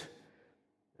tract.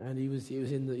 And he was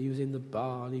in the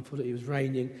bar, and it was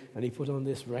raining, and he put on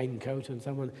this raincoat, and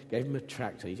someone gave him a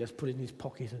tract, and he just put it in his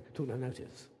pocket and took no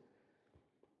notice.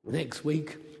 The next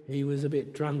week, he was a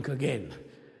bit drunk again,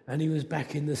 and he was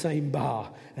back in the same bar,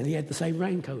 and he had the same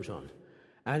raincoat on.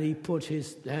 And he put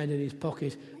his hand in his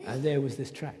pocket, and there was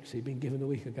this tract he'd been given a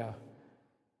week ago.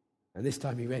 And this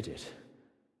time he read it,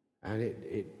 and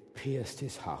it pierced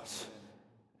his heart.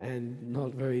 And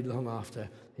not very long after,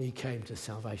 he came to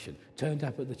salvation. Turned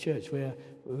up at the church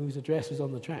whose address was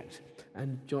on the tract,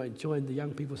 and joined the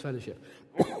Young People's Fellowship.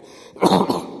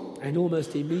 And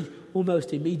almost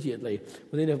almost immediately,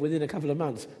 within a couple of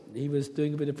months, he was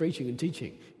doing a bit of preaching and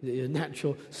teaching. He's a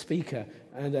natural speaker,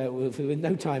 and within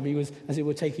no time he was, as it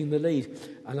were, taking the lead.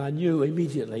 And I knew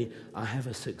immediately, I have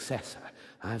a successor.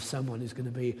 I have someone who's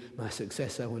going to be my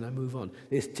successor when I move on.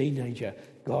 This teenager,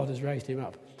 God has raised him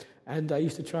up. And I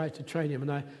used to try to train him,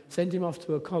 and I sent him off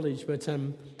to a college. But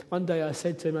one day I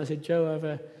said to him, I said,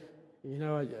 Joe,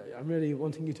 I'm really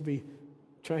wanting you to be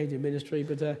trained in ministry,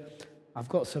 but I've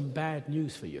got some bad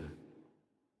news for you.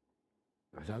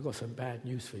 I said, I've got some bad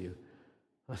news for you.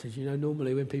 I said,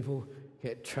 normally when people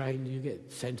get trained, you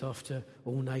get sent off to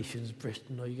All Nations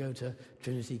Bristol, or you go to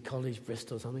Trinity College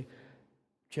Bristol or something.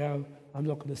 Joe, I'm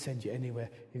not going to send you anywhere.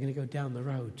 You're going to go down the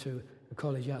road to a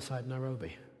college outside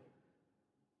Nairobi.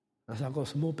 I said, I've got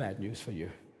some more bad news for you.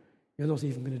 You're not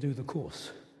even going to do the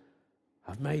course.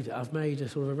 I've made a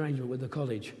sort of arrangement with the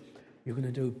college. You're going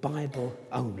to do Bible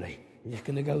only. You're just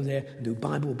going to go there and do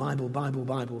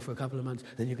Bible for a couple of months,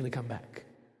 then you're going to come back.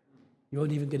 You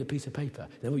won't even get a piece of paper.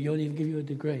 They won't even give you a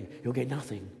degree. You'll get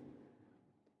nothing.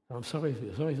 I'm sorry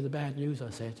for the bad news, I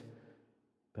said.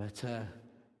 But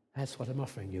that's what I'm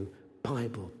offering you.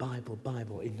 Bible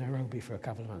in Nairobi for a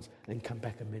couple of months, then come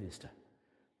back and minister.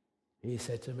 He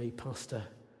said to me, Pastor,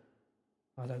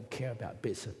 I don't care about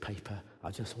bits of paper.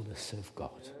 I just want to serve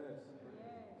God.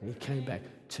 And he came back.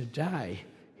 Today,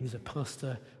 he's a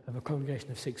pastor of a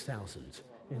congregation of 6,000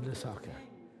 in Lusaka.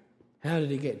 How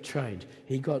did he get trained?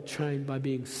 He got trained by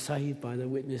being saved by the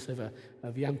witness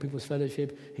of Young People's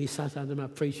Fellowship. He sat under my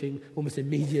preaching almost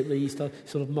immediately. He started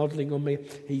sort of modelling on me.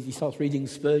 He starts reading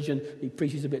Spurgeon. He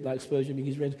preaches a bit like Spurgeon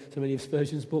because he's read so many of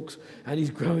Spurgeon's books. And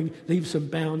he's growing leaps and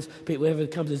bounds. Wherever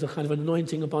it comes, there's a kind of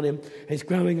anointing upon him. He's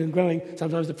growing and growing.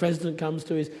 Sometimes the president comes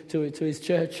to his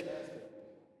church.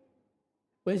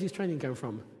 Where's his training come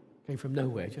from? Came from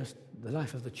nowhere, just the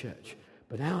life of the church.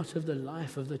 But out of the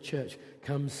life of the church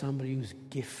comes somebody who's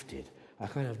gifted, a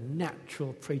kind of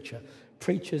natural preacher.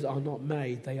 Preachers are not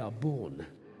made, they are born.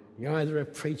 You're either a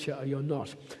preacher or you're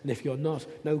not. And if you're not,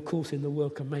 no course in the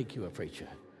world can make you a preacher.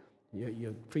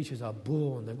 Your preachers are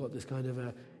born. They've got this kind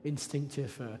of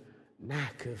instinctive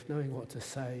knack of knowing what to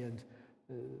say, and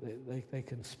they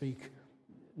can speak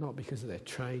not because they're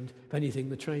trained. If anything,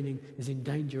 the training is in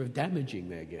danger of damaging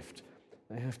their gift.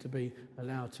 They have to be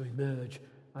allowed to emerge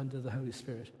under the Holy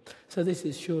Spirit. So this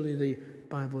is surely the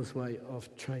Bible's way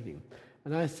of training.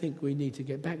 And I think we need to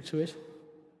get back to it.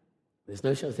 There's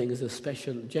no such thing as a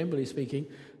special, generally speaking,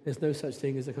 there's no such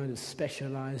thing as a kind of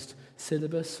specialized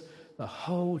syllabus. The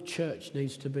whole church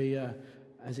needs to be,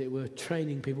 as it were,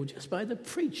 training people just by the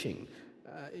preaching.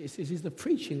 It is the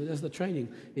preaching that does the training.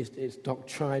 It's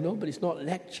doctrinal, but it's not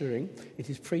lecturing. It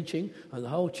is preaching, and the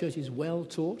whole church is well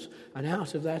taught, and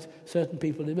out of that, certain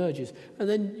people emerges. And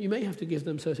then you may have to give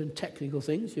them certain technical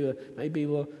things. You maybe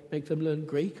will make them learn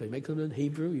Greek, or you make them learn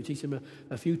Hebrew. You teach them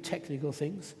a few technical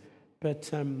things.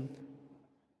 But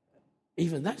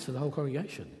even that's for the whole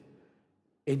congregation.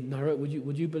 In Nairobi,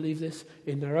 would you believe this?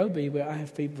 In Nairobi, where I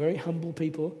have people, very humble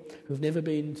people who've never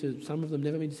been to, some of them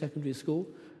never been to secondary school.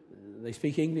 They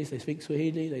speak English, they speak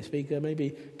Swahili, they speak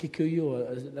maybe Kikuyu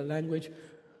or a language.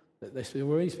 We're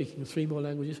already speaking 3 more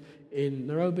languages. In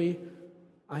Nairobi,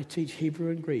 I teach Hebrew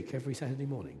and Greek every Saturday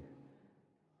morning.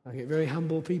 I get very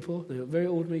humble people, they're very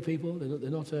ordinary people,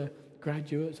 they're not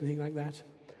graduates or anything like that.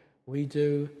 We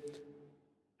do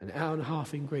an hour and a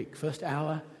half in Greek. First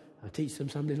hour, I teach them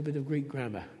some little bit of Greek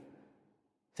grammar.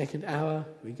 Second hour,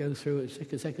 we go through,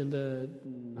 second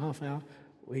half hour,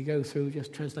 we go through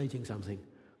just translating something.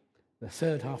 The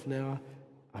third half an hour,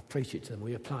 I preach it to them,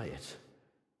 we apply it.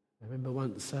 I remember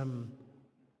once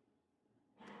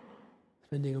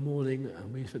spending a morning,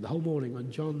 and we spent the whole morning on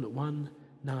John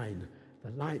 1:9.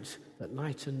 The light that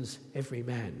lightens every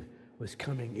man was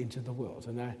coming into the world.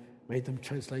 And I made them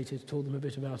translate it, taught them a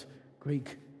bit about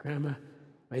Greek grammar,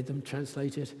 made them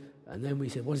translate it, and then we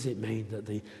said, what does it mean that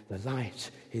the light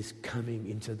is coming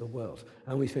into the world?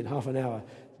 And we spent half an hour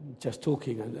just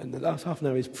talking, and the last half an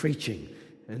hour is preaching.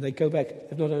 And they go back,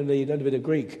 they've not only learned a bit of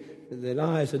Greek, their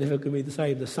lives are never going to be the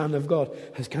same. The Son of God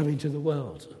has come into the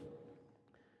world.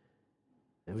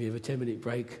 And we have a 10-minute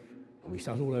break, and we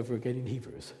start all over again in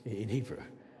Hebrew.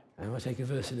 And I take a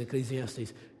verse in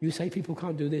Ecclesiastes. You say people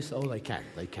can't do this? Oh, they can.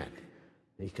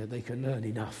 They can learn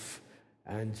enough.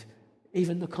 And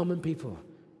even the common people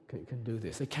can do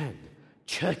this. They can.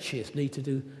 Churches need to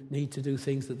do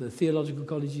things that the theological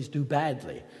colleges do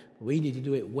badly. We need to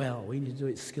do it well. We need to do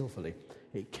it skillfully.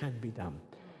 It can be done.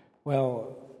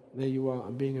 Well, there you are.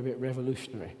 I'm being a bit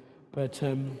revolutionary. But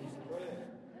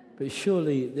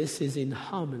surely this is in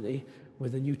harmony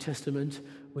with the New Testament.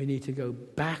 We need to go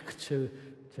back to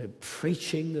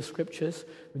preaching the Scriptures.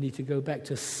 We need to go back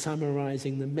to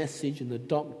summarizing the message and the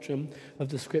doctrine of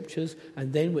the Scriptures.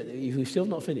 And then, if we're still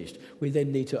not finished, we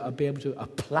then need to be able to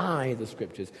apply the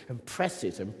Scriptures and press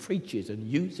it and preach it and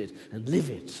use it and live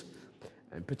it.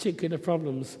 And particular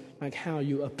problems like how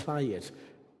you apply it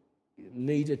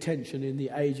need attention in the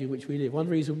age in which we live. One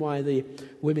reason why the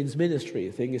women's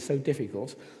ministry thing is so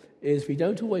difficult is we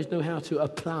don't always know how to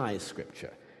apply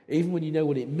Scripture. Even when you know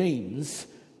what it means,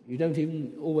 you don't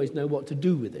even always know what to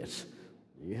do with it.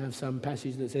 You have some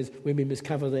passage that says women must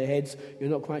cover their heads. You're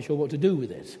not quite sure what to do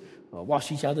with it. Or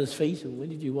wash each other's feet. And when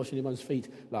did you wash anyone's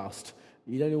feet last?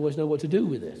 You don't always know what to do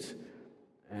with it.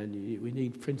 And we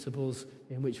need principles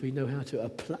in which we know how to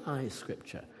apply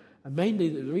Scripture. And mainly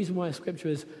the reason why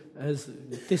Scripture has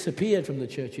disappeared from the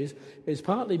churches is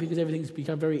partly because everything's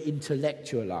become very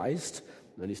intellectualized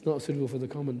and it's not suitable for the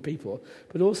common people.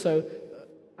 But also,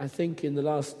 I think in the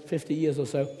last 50 years or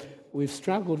so, we've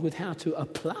struggled with how to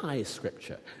apply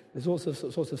Scripture. There's all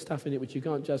sorts of stuff in it which you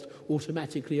can't just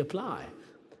automatically apply.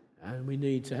 And we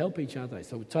need to help each other. It's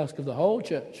the task of the whole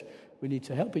church. We need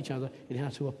to help each other in how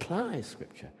to apply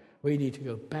Scripture. We need to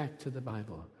go back to the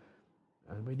Bible.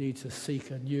 And we need to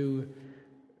seek a new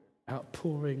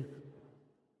outpouring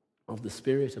of the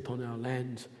Spirit upon our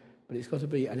land. But it's got to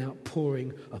be an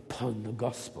outpouring upon the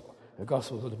gospel. The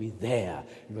gospel's got to be there.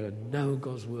 You've got to know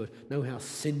God's word, know how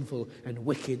sinful and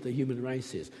wicked the human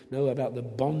race is, know about the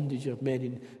bondage of men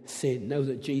in sin, know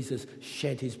that Jesus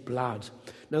shed his blood,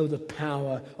 know the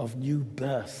power of new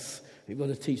birth. You've got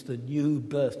to teach the new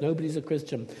birth. Nobody's a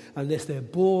Christian unless they're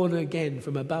born again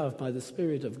from above by the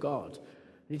Spirit of God.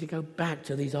 You need to go back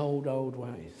to these old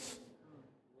ways.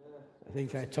 I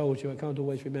think I told you, I can't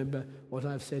always remember what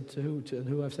I've said to who and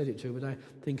who I've said it to, but I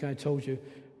think I told you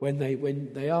when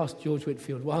they asked George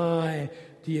Whitefield, why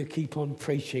do you keep on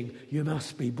preaching, you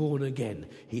must be born again?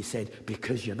 He said,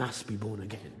 because you must be born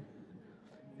again.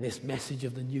 This message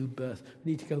of the new birth,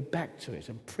 we need to go back to it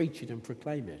and preach it and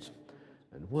proclaim it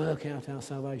and work out our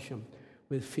salvation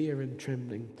with fear and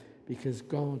trembling, because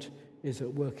God is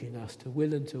at work in us to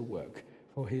will and to work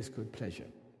for his good pleasure.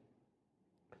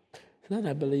 So that,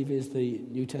 I believe, is the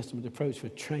New Testament approach for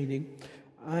training.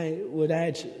 I would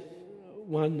add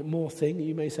one more thing.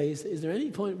 You may say, is there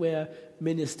any point where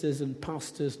ministers and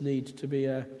pastors need to be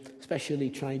specially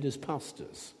trained as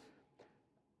pastors?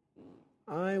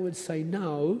 I would say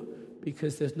no,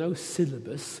 because there's no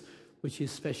syllabus which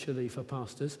is specially for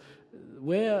pastors.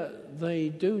 Where they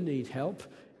do need help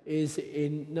is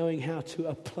in knowing how to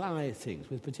apply things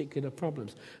with particular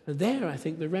problems. And there, I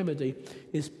think the remedy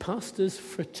is pastors'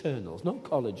 fraternals, not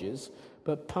colleges,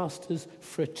 but pastors'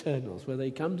 fraternals, where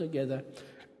they come together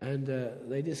and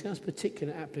they discuss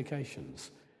particular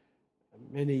applications.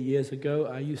 Many years ago,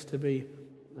 I used to be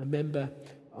a member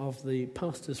of the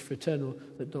pastors' fraternal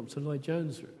that Dr. Lloyd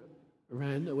Jones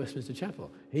ran at Westminster Chapel.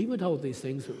 He would hold these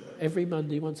things every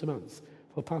Monday, once a month,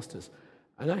 for pastors.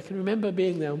 And I can remember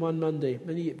being there on one Monday,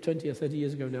 20 or 30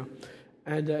 years ago now,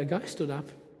 and a guy stood up,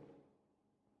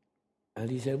 and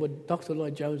he said, "Well, Dr.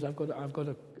 Lloyd Jones, I've got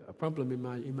a problem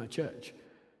in my church,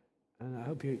 and I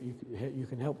hope you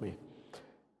can help me."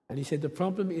 And he said, "The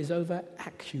problem is over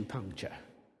acupuncture."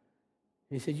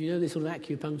 He said, "You know this little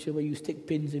acupuncture where you stick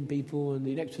pins in people and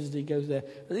the electricity goes there?"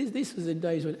 And this was in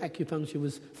days when acupuncture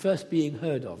was first being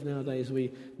heard of. Nowadays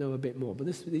we know a bit more. But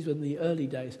these were in the early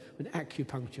days when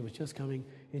acupuncture was just coming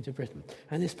into Britain.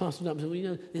 And this pastor stood up and said, "Well, you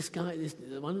know, this guy,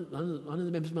 one of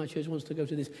the members of my church wants to go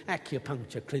to this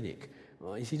acupuncture clinic.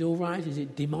 Well, is it all right? Is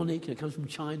it demonic? It comes from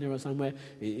China or somewhere.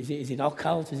 Is it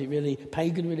occult? Is it really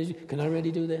pagan religion? Can I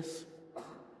really do this?"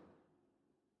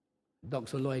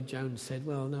 Dr. Lloyd Jones said,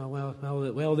 well,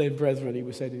 then, brethren,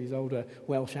 he said in his older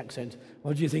Welsh accent,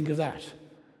 "What do you think of that?"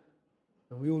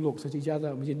 And we all looked at each other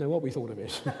and we didn't know what we thought of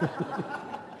it.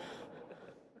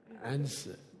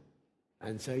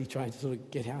 And so he tried to sort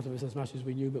of get out of us as much as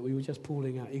we knew, but we were just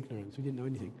pooling our ignorance. We didn't know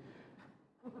anything.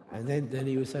 And then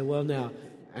he would say, "Well, now,"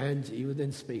 and he would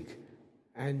then speak.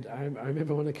 And I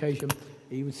remember on occasion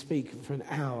he would speak for an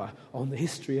hour on the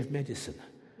history of medicine,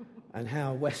 and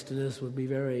how Westerners would be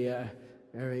very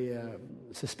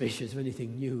suspicious of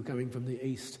anything new coming from the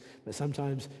East. But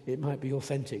sometimes it might be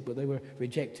authentic, but they were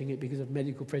rejecting it because of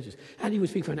medical prejudice. And he would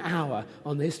speak for an hour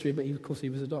on the history, but of course he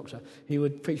was a doctor. He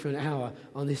would preach for an hour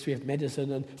on the history of medicine,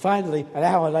 and finally, an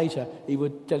hour later, he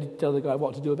would tell the guy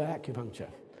what to do about acupuncture.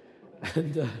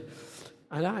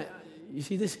 And you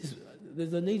see, there's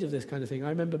the need of this kind of thing. I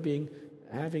remember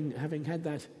having had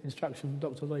that instruction from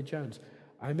Dr. Lloyd Jones.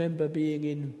 I remember being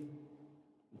in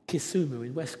Kisumu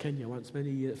in West Kenya once,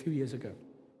 a few years ago.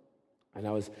 And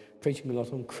I was preaching a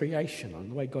lot on creation, on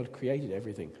the way God created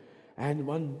everything.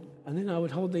 And then I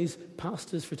would hold these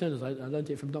pastors' fraternities. I learned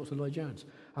it from Dr. Lloyd Jones.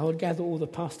 I would gather all the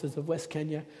pastors of West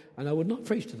Kenya, and I would not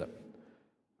preach to them.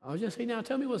 I would just say, now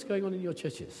tell me what's going on in your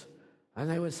churches. And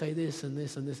they would say this and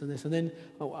this and this and this. And then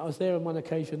I was there on one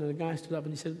occasion, and a guy stood up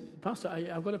and he said, Pastor,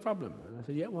 I've got a problem. And I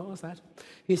said, yeah, what was that?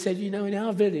 He said, in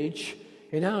our village,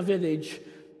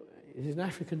 it is an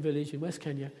African village in West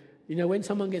Kenya, when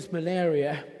someone gets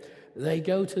malaria, they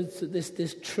go to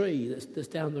this tree that's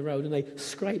down the road, and they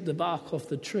scrape the bark off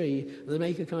the tree, and they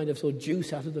make a kind of sort of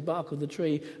juice out of the bark of the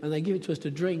tree, and they give it to us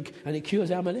to drink, and it cures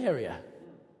our malaria.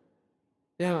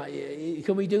 Now,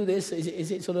 can we do this?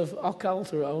 Is it sort of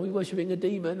occult, or are we worshipping a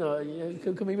demon? Or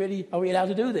are we allowed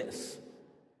to do this?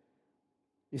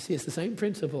 You see, it's the same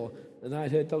principle that I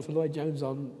had heard Dr. Lloyd Jones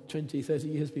on 20, 30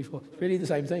 years before. It's really the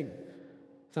same thing.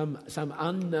 Some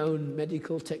unknown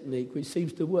medical technique which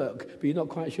seems to work, but you're not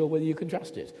quite sure whether you can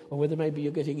trust it, or whether maybe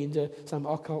you're getting into some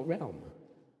occult realm.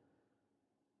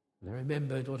 And I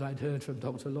remembered what I'd heard from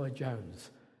Dr. Lloyd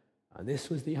Jones, and this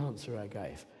was the answer I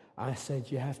gave. I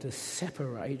said, you have to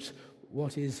separate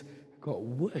what is got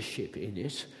worship in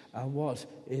it and what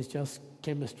is just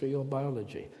chemistry or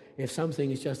biology. If something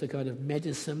is just a kind of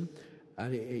medicine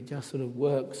and it just sort of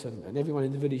works, and everyone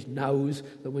in the village knows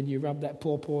that when you rub that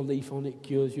pawpaw leaf on, it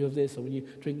cures you of this, or when you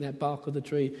drink that bark of the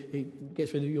tree, it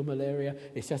gets rid of your malaria.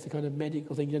 It's just a kind of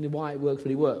medical thing. You don't know why it works,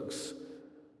 but it works.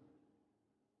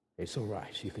 It's all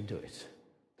right. You can do it.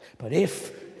 But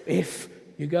if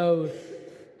you go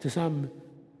to some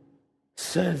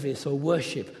service or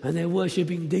worship, and they're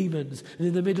worshipping demons, and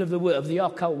in the middle of the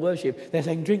occult worship, they're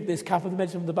saying, drink this cup of the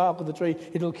medicine from the bark of the tree,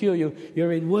 it'll cure you.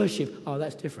 You're in worship. Oh,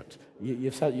 that's different.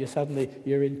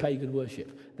 You're in pagan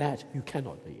worship. That you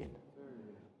cannot be in.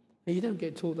 And you don't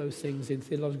get taught those things in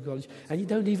theological college, and you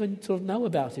don't even sort of know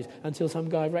about it until some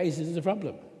guy raises it as a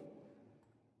problem.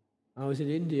 I was in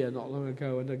India not long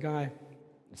ago, and a guy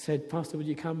said, Pastor, would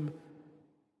you come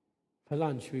for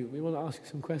lunch? We want to ask you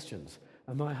some questions.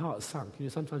 And my heart sunk.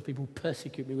 Sometimes people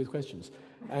persecute me with questions.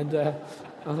 And I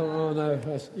thought, oh no.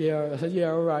 I said, yeah,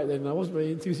 all right then. I wasn't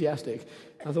very enthusiastic.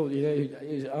 I thought,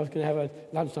 I was going to have a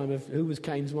lunchtime of who was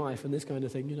Cain's wife and this kind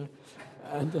of thing,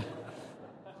 And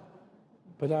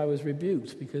but I was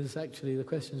rebuked because actually the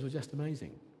questions were just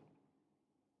amazing.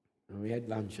 And we had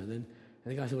lunch, and then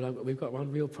the guy said, well, we've got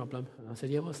one real problem. And I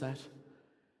said, yeah, what's that?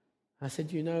 I said,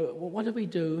 what do we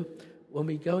do when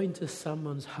we go into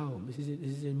someone's home? This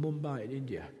is in Mumbai, in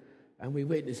India, and we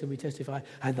witness and we testify,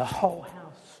 and the whole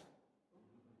house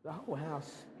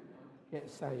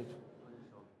gets saved.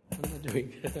 What am I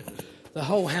doing? The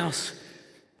whole house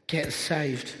gets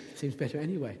saved. Seems better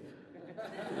anyway.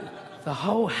 The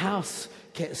whole house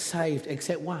gets saved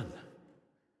except one.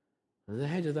 And the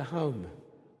head of the home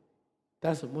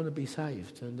doesn't want to be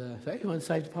saved. And so everyone's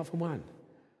saved apart from one.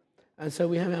 And so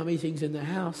we have our meetings in the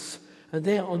house, and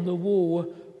there on the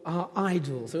wall are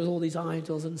idols. There's all these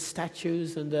idols and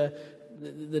statues and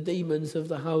the demons of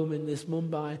the home in this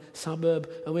Mumbai suburb,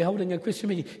 and we're holding a Christian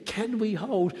meeting. Can we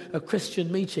hold a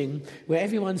Christian meeting where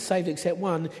everyone's saved except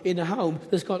one in a home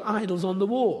that's got idols on the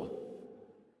wall?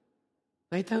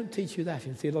 They don't teach you that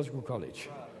in theological college.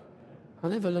 I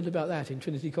never learned about that in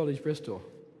Trinity College, Bristol.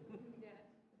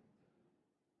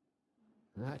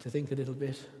 And I had to think a little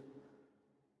bit.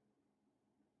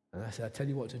 And I said, I'll tell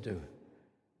you what to do.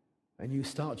 And you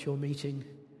start your meeting,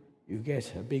 you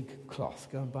get a big cloth.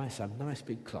 Go and buy some nice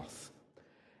big cloth.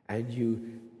 And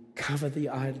you cover the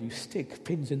idol. You stick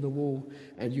pins in the wall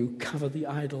and you cover the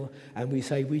idol. And we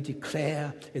say, we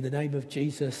declare in the name of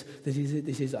Jesus that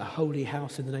this is a holy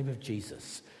house in the name of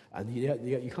Jesus. And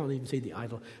you can't even see the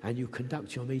idol. And you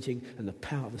conduct your meeting and the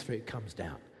power of the Spirit comes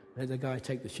down. Let the guy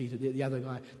take the sheet, the other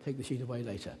guy take the sheet away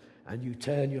later. And you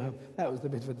turn your home. That was the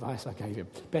bit of advice I gave him.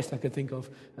 Best I could think of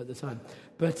at the time.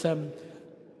 But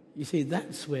you see,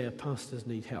 that's where pastors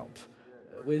need help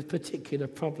with particular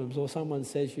problems. Or someone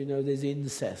says, there's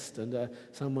incest, and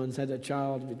someone's had a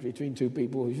child between two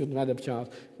people who shouldn't have had a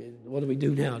child. What do we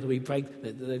do now? Do we break?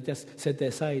 They just said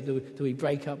their say. Do we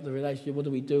break up the relationship? What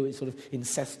do we do? It's sort of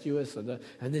incestuous, and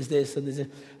there's this and there's this.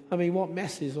 I mean, what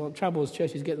messes, what troubles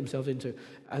churches get themselves into.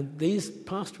 And these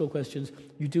pastoral questions,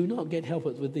 you do not get help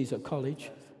with these at college.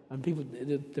 And people,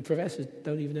 the professors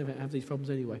don't even ever have these problems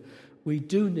anyway. We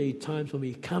do need times when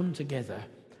we come together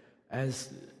as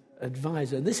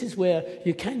advisor. And this is where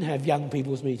you can have young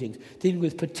people's meetings, dealing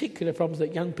with particular problems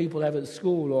that young people have at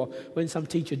school, or when some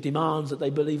teacher demands that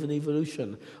they believe in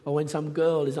evolution, or when some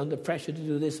girl is under pressure to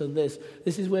do this and this.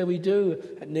 This is where we do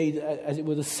need, as it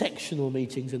were, the sectional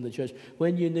meetings in the church,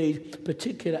 when you need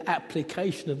particular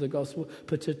application of the gospel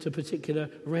to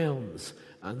particular realms.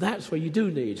 And that's where you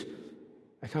do need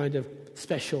a kind of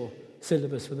special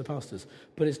syllabus for the pastors.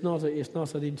 But it's not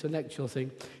an intellectual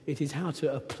thing. It is how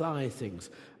to apply things.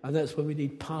 And that's where we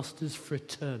need pastors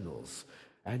fraternals.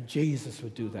 And Jesus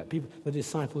would do that. The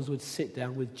disciples would sit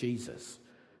down with Jesus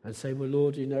and say, well,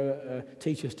 Lord,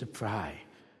 teach us to pray.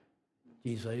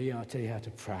 Jesus said, yeah, I'll tell you how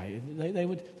to pray. And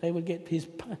they would get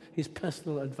his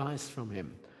personal advice from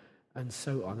him, and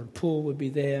so on. And Paul would be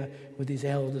there with his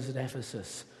elders at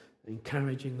Ephesus,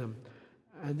 encouraging them.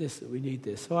 And we need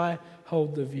this. So I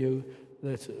hold the view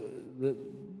that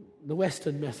the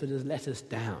Western method has let us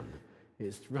down.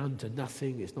 It's run to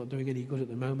nothing. It's not doing any good at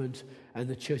the moment. And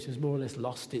the church has more or less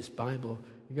lost its Bible.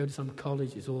 You go to some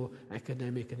college, it's all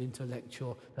academic and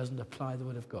intellectual, doesn't apply the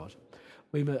Word of God.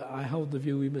 I hold the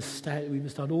view we must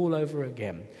start all over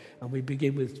again, and we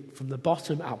begin from the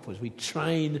bottom upwards. We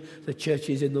train the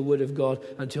churches in the Word of God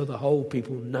until the whole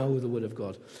people know the Word of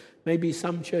God. Maybe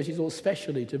some churches ought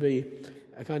specially to be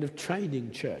a kind of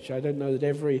training church. I don't know that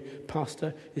every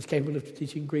pastor is capable of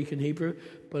teaching Greek and Hebrew,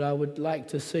 but I would like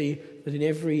to see that in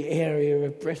every area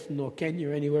of Britain or Kenya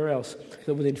or anywhere else,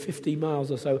 that within 50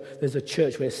 miles or so, there's a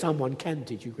church where someone can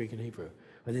teach you Greek and Hebrew.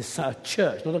 Where there's a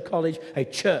church, not a college, a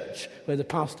church where the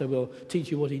pastor will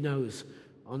teach you what he knows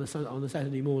on a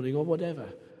Saturday morning or whatever.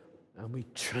 And we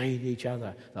train each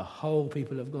other. The whole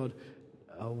people of God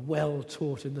are well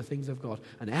taught in the things of God.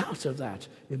 And out of that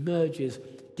emerges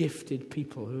gifted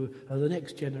people who are the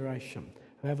next generation,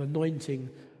 who have anointing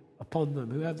upon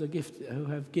them, who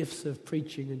have gifts of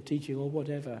preaching and teaching or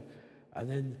whatever. And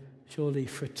then surely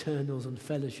fraternals and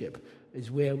fellowship is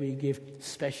where we give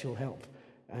special help.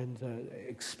 And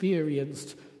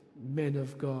experienced men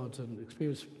of God and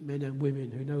experienced men and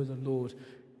women who know the Lord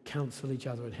counsel each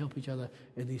other and help each other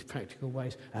in these practical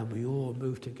ways. And we all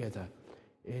move together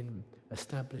in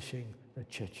establishing the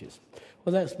churches.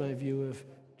 Well, that's my view of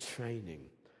training.